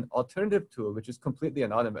provide an alternative tool which is completely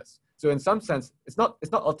anonymous. So in some sense, it's not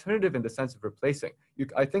alternative in the sense of replacing.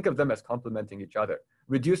 I think of them as complementing each other,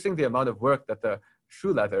 reducing the amount of work that the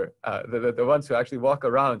shoe leather, the ones who actually walk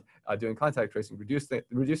around doing contact tracing,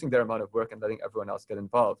 reducing their amount of work and letting everyone else get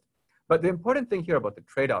involved. But the important thing here about the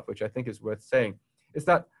trade-off, which I think is worth saying, is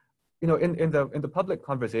that in the public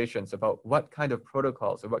conversations about what kind of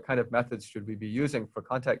protocols or what kind of methods should we be using for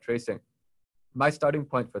contact tracing, my starting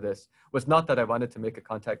point for this was not that I wanted to make a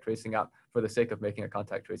contact tracing app for the sake of making a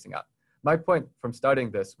contact tracing app. My point from starting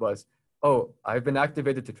this was, oh, I've been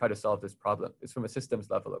activated to try to solve this problem. It's from a systems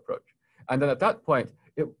level approach. And then at that point,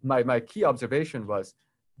 my key observation was,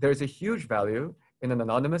 there's a huge value in an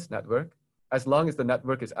anonymous network as long as the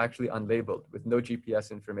network is actually unlabeled with no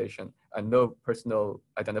GPS information and no personal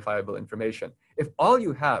identifiable information. If all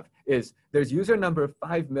you have is there's user number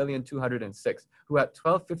 5,206,000 who at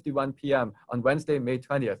 12:51 p.m. on Wednesday, May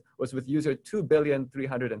 20th was with user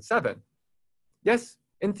 2,307,000. Yes,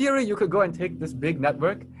 in theory, you could go and take this big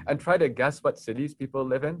network and try to guess what cities people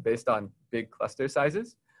live in based on big cluster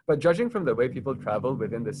sizes. But judging from the way people travel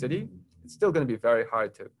within the city, it's still going to be very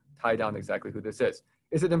hard to tie down exactly who this is.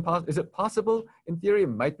 Is it possible? In theory, it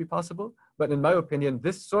might be possible. But in my opinion,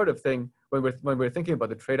 this sort of thing, when we're thinking about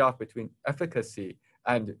the trade-off between efficacy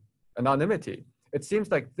and anonymity, it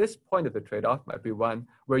seems like this point of the trade-off might be one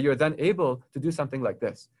where you're then able to do something like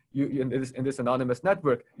this. In this anonymous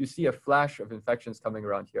network, you see a flash of infections coming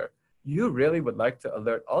around here. You really would like to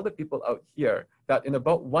alert all the people out here that in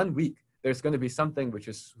about 1 week, there's going to be something which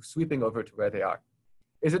is sweeping over to where they are.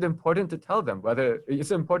 Is it important to tell them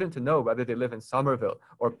it's important to know whether they live in Somerville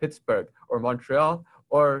or Pittsburgh or Montreal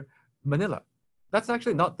or Manila? That's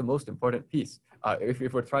actually not the most important piece.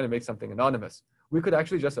 If we're trying to make something anonymous, we could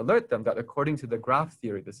actually just alert them that according to the graph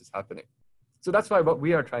theory, this is happening. So that's why what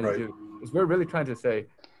we are trying to do is we're really trying to say,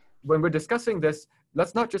 when we're discussing this,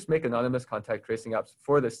 let's not just make anonymous contact tracing apps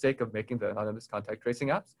for the sake of making the anonymous contact tracing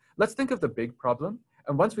apps. Let's think of the big problem.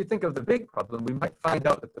 And once we think of the big problem, we might find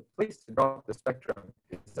out that the place to draw up the spectrum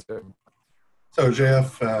is a certain. So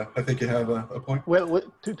JF, I think you have a point. Well,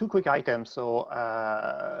 two quick items. So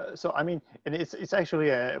I mean, and it's actually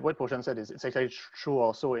what Po-Shen said is it's actually true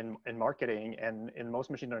also in marketing and in most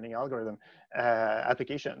machine learning algorithm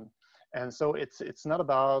application. And so it's not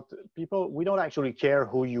about people. We don't actually care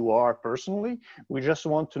who you are personally. We just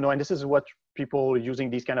want to know, and this is what people using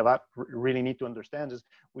these kind of app really need to understand, is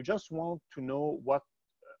we just want to know what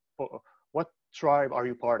tribe are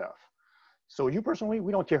you part of. So you personally,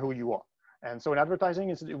 we don't care who you are. And so in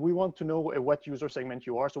advertising, we want to know what user segment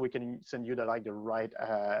you are, so we can send you the right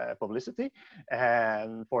publicity.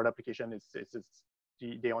 And for the application,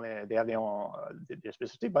 they have their own their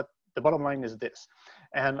specificity, but the bottom line is this.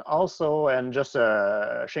 And also, and just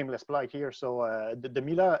a shameless plug here, so the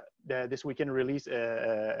Mila this weekend released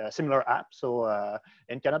a similar app. So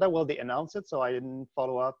in Canada, well, they announced it, so I didn't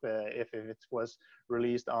follow up if it was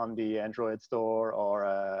released on the Android store or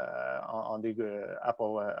on the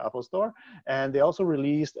Apple store. And they also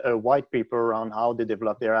released a white paper on how they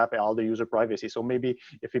develop their app and all the user privacy. So maybe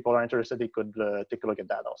if people are interested, they could take a look at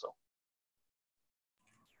that also.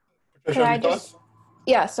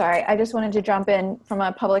 Yeah, sorry. I just wanted to jump in from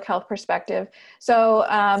a public health perspective. So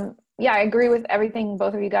yeah, I agree with everything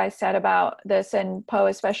both of you guys said about this, and Po,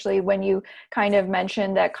 especially when you kind of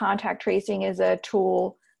mentioned that contact tracing is a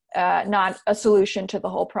tool, not a solution to the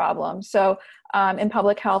whole problem. So in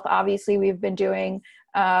public health, obviously we've been doing,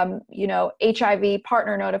 HIV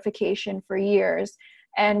partner notification for years.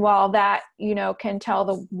 And while that, can tell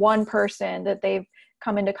the one person that they've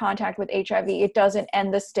come into contact with HIV, it doesn't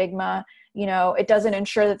end the stigma. It doesn't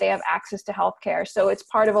ensure that they have access to healthcare. So it's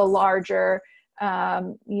part of a larger,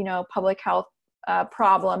 public health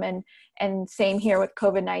problem. And same here with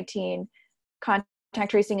COVID-19. Contact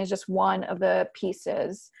tracing is just one of the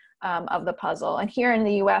pieces. of the puzzle. And here in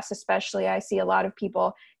the US especially, I see a lot of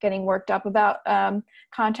people getting worked up about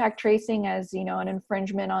contact tracing as, you know, an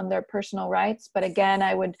infringement on their personal rights. But again,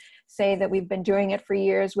 I would say that we've been doing it for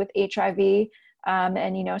years with HIV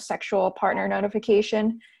and, you know, sexual partner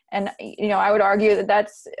notification. And, you know, I would argue that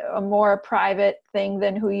that's a more private thing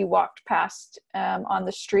than who you walked past on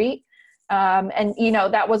the street. And, you know,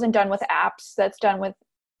 that wasn't done with apps. That's done with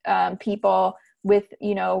people with,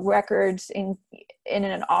 you know, records in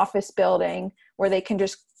an office building where they can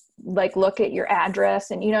just like look at your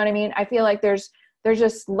address. And you know what I mean? I feel like there's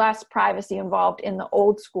just less privacy involved in the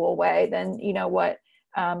old school way than, you know, what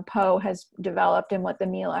Po has developed and what the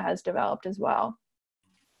Mila has developed as well.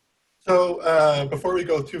 So before we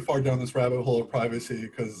go too far down this rabbit hole of privacy,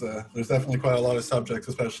 because there's definitely quite a lot of subjects,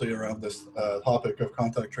 especially around this topic of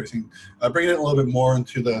contact tracing, bringing it a little bit more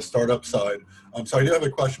into the startup side. So I do have a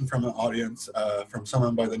question from an audience from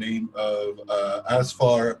someone by the name of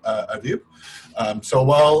Asfar Adib. So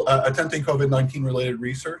while attempting COVID-19 related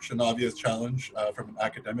research, an obvious challenge from an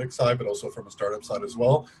academic side, but also from a startup side as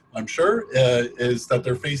well, I'm sure, is that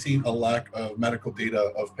they're facing a lack of medical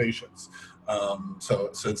data of patients. So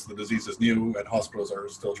since the disease is new and hospitals are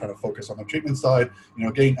still trying to focus on the treatment side, you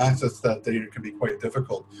know, getting access to that data can be quite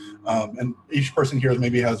difficult. And each person here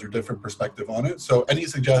maybe has their different perspective on it. So any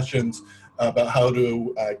suggestions about how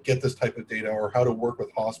to get this type of data or how to work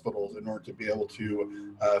with hospitals in order to be able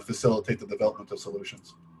to facilitate the development of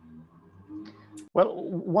solutions? Well,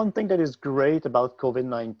 one thing that is great about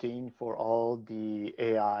COVID-19 for all the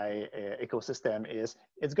AI ecosystem is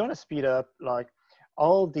it's going to speed up like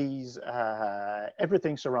all these,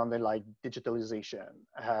 everything surrounding like digitalization.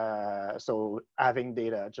 So having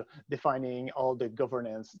data, defining all the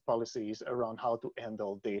governance policies around how to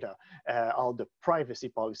handle data, all the privacy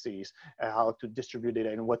policies, how to distribute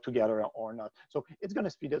data and what to gather or not. So it's going to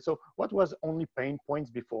speed it. So what was only pain points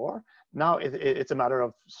before, now it's a matter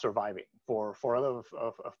of surviving for a lot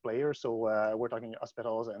of players. So we're talking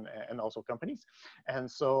hospitals and also companies. And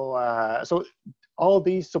so, so all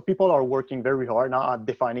these, so people are working very hard now at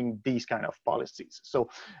defining these kind of policies. So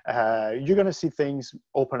you're going to see things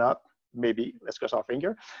open up, maybe, let's cross our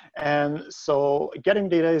finger. And so getting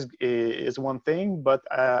data is one thing, but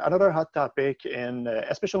another hot topic,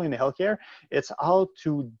 especially in the healthcare, it's how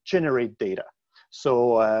to generate data.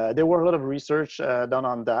 So there were a lot of research done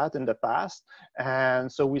on that in the past.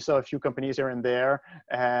 And so we saw a few companies here and there,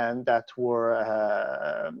 and that were,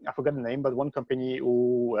 I forgot the name, but one company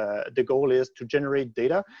who the goal is to generate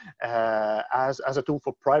data as a tool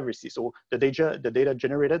for privacy. So the data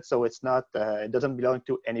generated, so it's not, it doesn't belong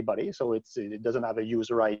to anybody. So it doesn't have a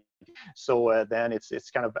user ID. So then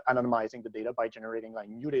it's kind of anonymizing the data by generating like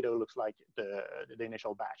new data looks like the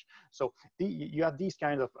initial batch. So you have these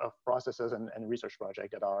kinds of processes and research projects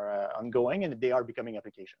that are ongoing, and they are becoming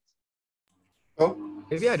applications. Oh,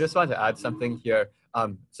 maybe I just want to add something here.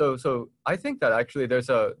 So I think that actually there's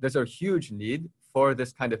a huge need for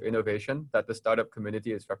this kind of innovation that the startup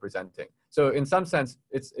community is representing. So in some sense,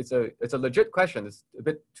 it's a legit question. It's a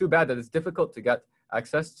bit too bad that it's difficult to get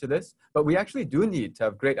access to this, but we actually do need to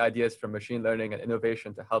have great ideas from machine learning and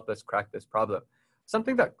innovation to help us crack this problem.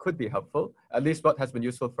 Something that could be helpful, at least what has been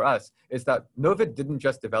useful for us, is that NOVID didn't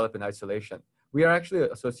just develop in isolation. We are actually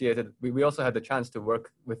associated, we also had the chance to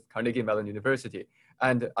work with Carnegie Mellon University.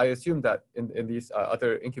 And I assume that in these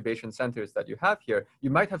other incubation centers that you have here, you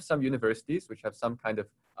might have some universities which have some kind of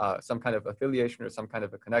affiliation or some kind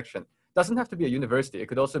of a connection. Doesn't have to be a university. It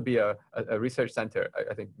could also be a research center.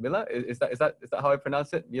 I think Mila, is that how I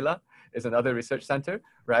pronounce it? Mila is another research center,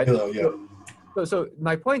 right? hello, yeah. So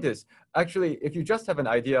my point is, actually, if you just have an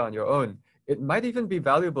idea on your own, it might even be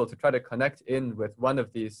valuable to try to connect in with one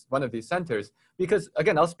of these centers. Because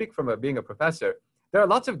again, I'll speak from being a professor. There are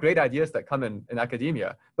lots of great ideas that come in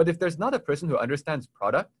academia, but if there's not a person who understands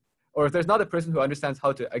product, or if there's not a person who understands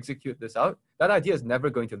how to execute this out, that idea is never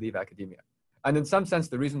going to leave academia. And in some sense,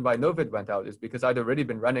 the reason why NOVID went out is because I'd already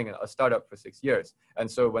been running a startup for 6 years. And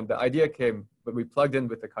so when the idea came, we plugged in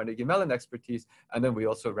with the Carnegie Mellon expertise, and then we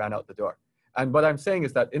also ran out the door. And what I'm saying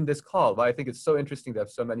is that in this call, why I think it's so interesting to have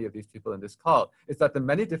so many of these people in this call, is that the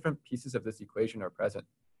many different pieces of this equation are present.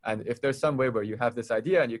 And if there's some way where you have this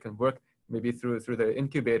idea and you can work maybe through the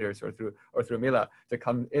incubators or through Mila to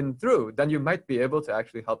come in through, then you might be able to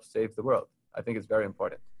actually help save the world. I think it's very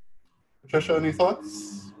important. Patricia, any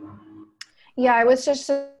thoughts? Yeah, I was just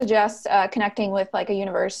suggest connecting with like a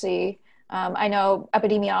university. I know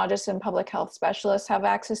epidemiologists and public health specialists have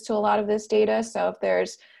access to a lot of this data. So if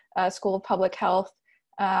there's a school of public health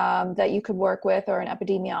that you could work with, or an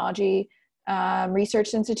epidemiology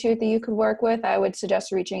research institute that you could work with, I would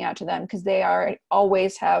suggest reaching out to them because they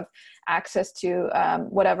always have access to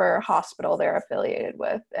whatever hospital they're affiliated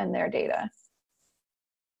with and their data.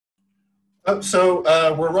 So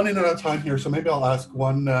we're running out of time here, so maybe I'll ask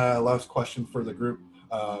one last question for the group.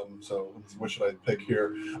 So what should I pick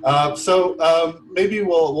here? Maybe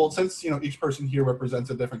we'll since each person here represents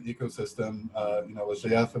a different ecosystem. With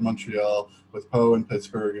JF in Montreal, with Po in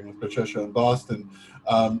Pittsburgh, and with Patricia in Boston.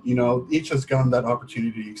 Each has gotten that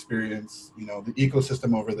opportunity to experience the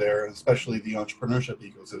ecosystem over there, and especially the entrepreneurship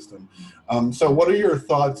ecosystem. So what are your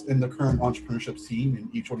thoughts in the current entrepreneurship scene in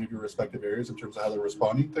each one of your respective areas in terms of how they're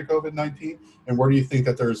responding to COVID-19, and where do you think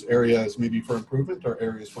that there's areas maybe for improvement or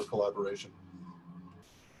areas for collaboration?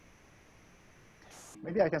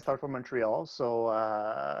 Maybe I can start from Montreal. So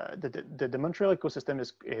the Montreal ecosystem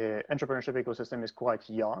is entrepreneurship ecosystem is quite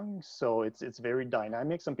young, so it's very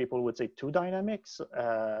dynamic. Some people would say too dynamic. So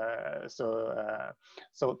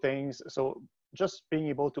just being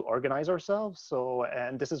able to organize ourselves. So,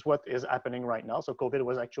 and this is what is happening right now. So COVID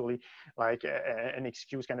was actually like an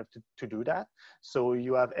excuse kind of to do that. So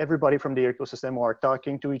you have everybody from the ecosystem who are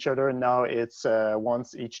talking to each other, and now it's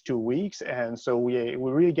once each 2 weeks. And so we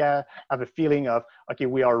really have a feeling of, okay,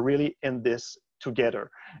 we are really in this together.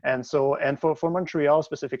 And so, and for Montreal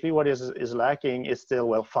specifically, what is lacking is still,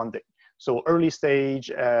 well, funding. So early stage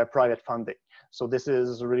private funding. So this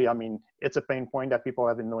is really, I mean, it's a pain point that people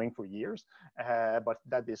have been knowing for years, but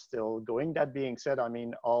that is still going. That being said, I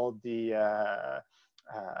mean, all the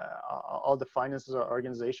finances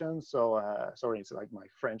organizations. So sorry, it's like my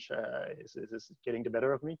French is getting the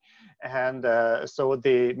better of me, and so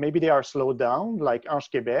maybe they are slowed down, like Ange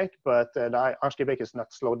Québec, but Ange Québec is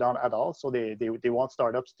not slowed down at all. So they want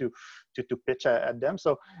startups to pitch at them.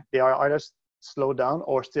 So they are either slow down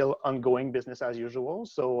or still ongoing business as usual.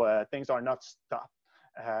 So things are not stopped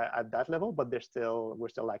at that level, but we're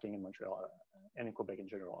still lacking in Montreal and in Quebec in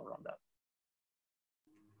general around that.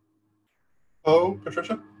 Oh,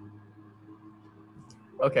 Patricia?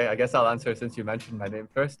 Okay, I guess I'll answer since you mentioned my name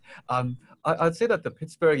first. I'd say that the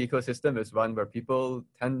Pittsburgh ecosystem is one where people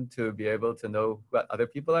tend to be able to know what other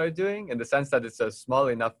people are doing, in the sense that it's a small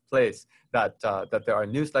enough place that there are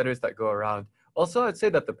newsletters that go around. Also, I'd say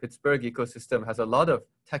that the Pittsburgh ecosystem has a lot of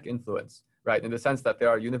tech influence, right? In the sense that there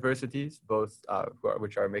are universities, both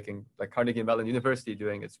which are making, like Carnegie Mellon University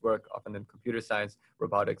doing its work often in computer science,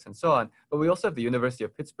 robotics, and so on. But we also have the University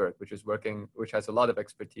of Pittsburgh, which has a lot of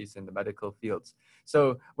expertise in the medical fields.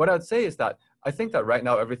 So what I'd say is that I think that right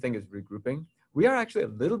now everything is regrouping. We are actually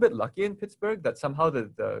a little bit lucky in Pittsburgh that somehow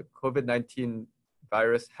the COVID-19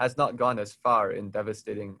 virus has not gone as far in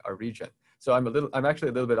devastating our region. So I'm actually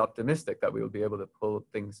a little bit optimistic that we will be able to pull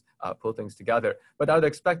things together. But I would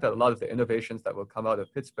expect that a lot of the innovations that will come out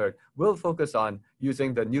of Pittsburgh will focus on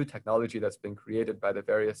using the new technology that's been created by the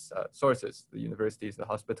various sources, the universities, the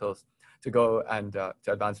hospitals, to go and to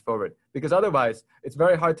advance forward. Because otherwise, it's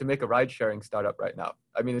very hard to make a ride-sharing startup right now.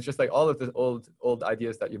 I mean, it's just like all of the old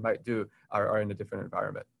ideas that you might do are in a different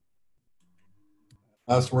environment.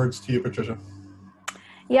 Last words to you, Patricia.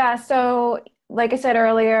 Yeah, so like I said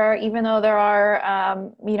earlier, even though there are,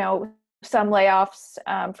 some layoffs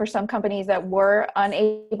for some companies that were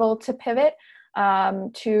unable to pivot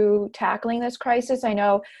to tackling this crisis, I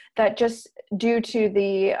know that just due to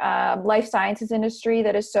the life sciences industry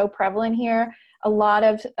that is so prevalent here, a lot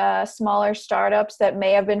of smaller startups that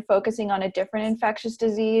may have been focusing on a different infectious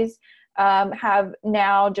disease have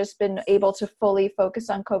now just been able to fully focus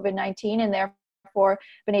on COVID-19 and therefore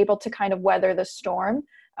been able to kind of weather the storm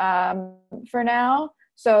for now.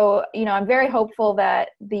 So, I'm very hopeful that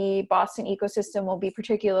the Boston ecosystem will be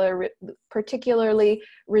particularly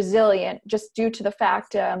resilient just due to the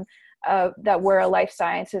fact that we're a life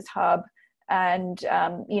sciences hub and,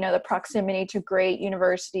 the proximity to great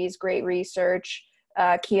universities, great research,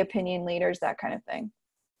 key opinion leaders, that kind of thing.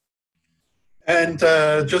 And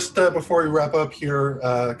just before we wrap up here,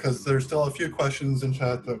 because there's still a few questions in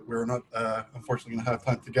chat that we're not unfortunately going to have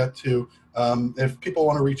time to get to. If people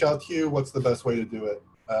want to reach out to you, what's the best way to do it?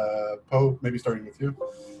 Po, maybe starting with you.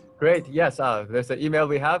 Great. Yes, there's an email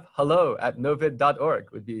we have, hello@novid.org.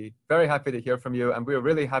 We'd be very happy to hear from you, and we're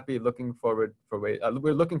really happy looking for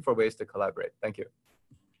ways to collaborate. Thank you.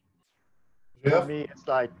 For me, it's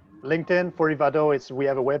like LinkedIn. For IVADO, we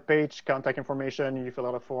have a web page, contact information, you fill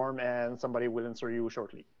out a form, and somebody will answer you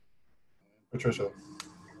shortly. Patricia.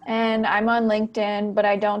 And I'm on LinkedIn, but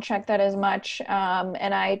I don't check that as much,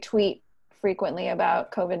 and I tweet frequently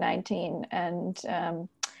about COVID-19 and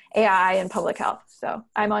AI and public health. So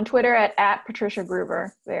I'm on Twitter at Patricia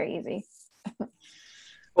Gruver. Very easy.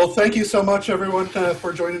 Well, thank you so much, everyone,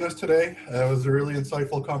 for joining us today. It was a really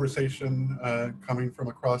insightful conversation coming from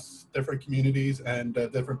across different communities and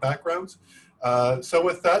different backgrounds. So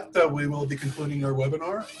with that, we will be concluding our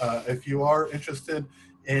webinar. If you are interested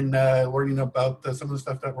in learning about some of the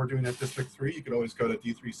stuff that we're doing at District 3, you can always go to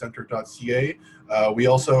d3center.ca. We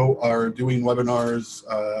also are doing webinars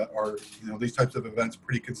or these types of events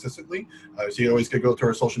pretty consistently. So you always can go to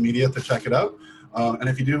our social media to check it out. And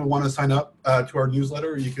if you do want to sign up to our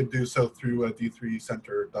newsletter, you could do so through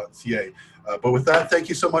d3center.ca. But with that, thank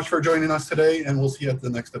you so much for joining us today, and we'll see you at the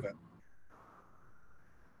next event.